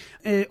more thing.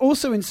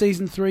 Also in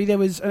season 3, there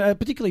was a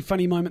particularly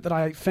funny moment that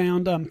I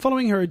found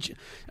following her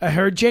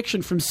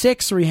ejection from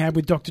sex rehab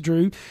with Dr.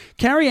 Drew.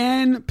 Carrie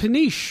Ann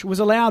Panish was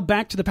allowed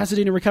back to the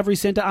Pasadena Recovery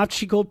Center after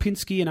she called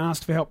Pinsky and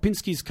asked for help.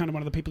 Pinsky's kind of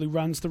one of the people who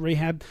runs the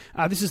rehab.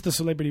 This is the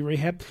Celebrity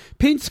Rehab.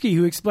 Pinsky,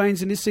 who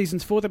explains in this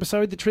season's 4th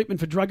episode that treatment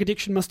for drug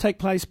addiction must take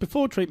place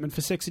before treatment for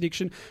sex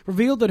addiction,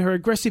 revealed that her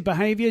aggressive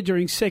behavior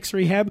during sex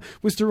rehab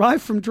was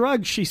derived from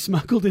drugs she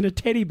smuggled in a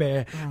teddy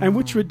bear, and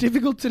which were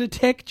difficult to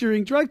detect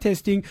during drug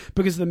testing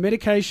because of the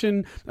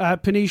medication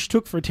Panish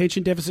took for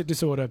attention deficit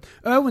disorder.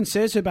 Irwin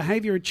says her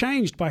behavior had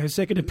changed by her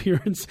second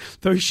appearance,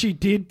 though she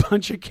did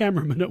punch a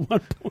cameraman at one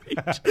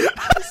point.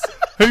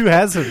 Who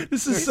hasn't?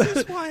 This is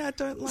why I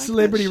don't like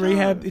Celebrity that show.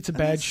 Rehab. It's a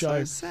bad show.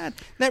 So sad.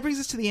 That brings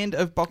us to the end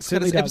of Box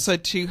Certainly Cutters, does.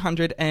 episode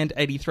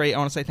 283. I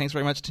want to say thanks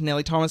very much to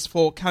Nellie Thomas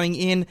for coming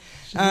in.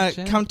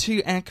 Come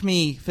to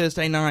Acme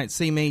Thursday night.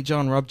 See me,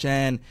 John, Rob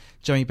Jan,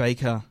 Joey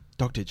Baker,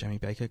 Dr. Jamie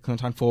Baker,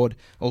 Clementine Ford,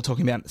 all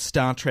talking about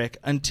Star Trek.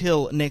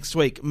 Until next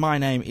week, my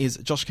name is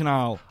Josh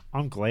Canal.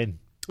 I'm Glenn.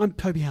 I'm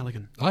Toby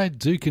Halligan. I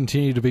do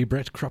continue to be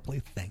Brett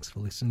Cropley. Thanks for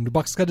listening to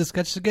Box Cutters.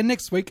 Catch us again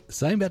next week.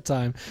 Same bat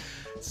time.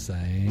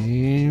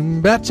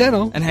 Same bat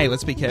channel. And hey,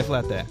 let's be careful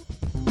out there.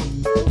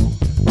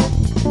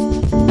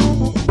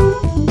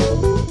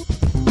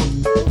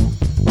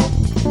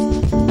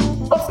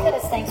 Box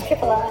Cutters thanks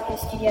Triple R, whose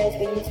studios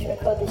we used to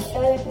record this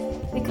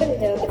show. We couldn't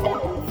do it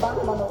without them. Find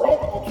them on the web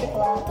at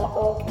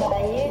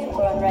rr.org.au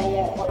or on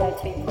radio at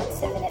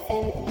 102.7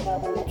 FM in the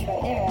Melbourne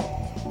metro area.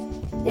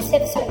 This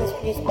episode was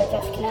produced by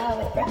Josh Canal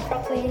with Brett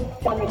Cropley,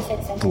 John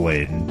Richards and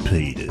Glenn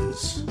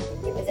Peters.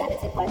 It was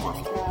edited by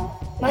Josh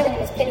Canal. My name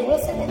is Peter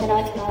Wilson and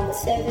I command the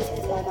servers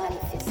with my mighty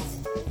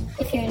fists.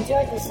 If you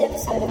enjoyed this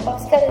episode of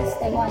Box Cutters,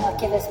 then why not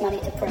give us money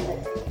to print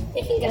it?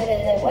 You can go to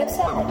their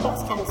website at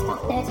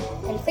boxcutters.net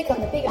and click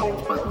on the big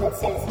orange button that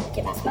says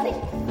Give Us Money.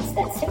 It's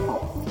that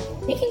simple.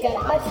 You can go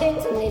to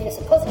iTunes and leave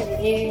us a positive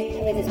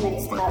review with as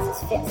many stars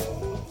as fits.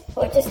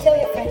 Or just tell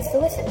your friends to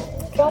listen.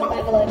 Try to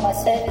overload my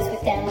servers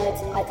with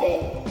downloads, I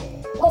dare you.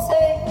 Also,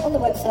 on the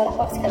website at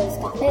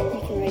boxcutters.net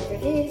you can read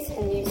reviews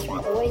and news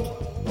throughout the week.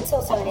 It's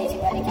also an easy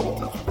way to get in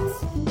touch with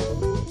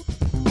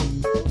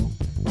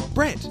us.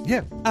 Brett.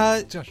 Yeah.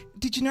 Josh.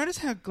 Did you notice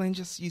how Glenn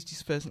just used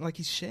his first, like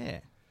his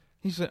share?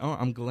 He's like, oh,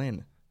 I'm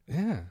Glenn.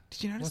 Yeah.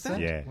 Did you notice What's that?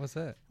 Yeah. What's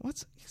that?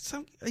 What's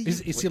some?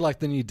 Is he like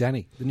the new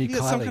Danny? The new You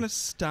got Kylie? some kind of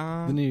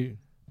star. The new...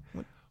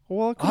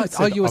 Well, I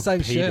Oh, you were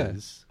saying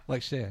Peters. Cher.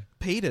 Like Cher.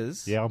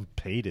 Peters. Yeah, I'm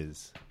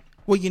Peters.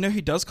 Well, you know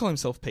who does call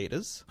himself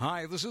Peters?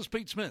 Hi, this is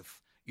Pete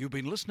Smith. You've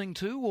been listening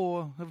to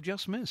or have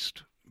just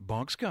missed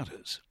Box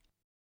Cutters.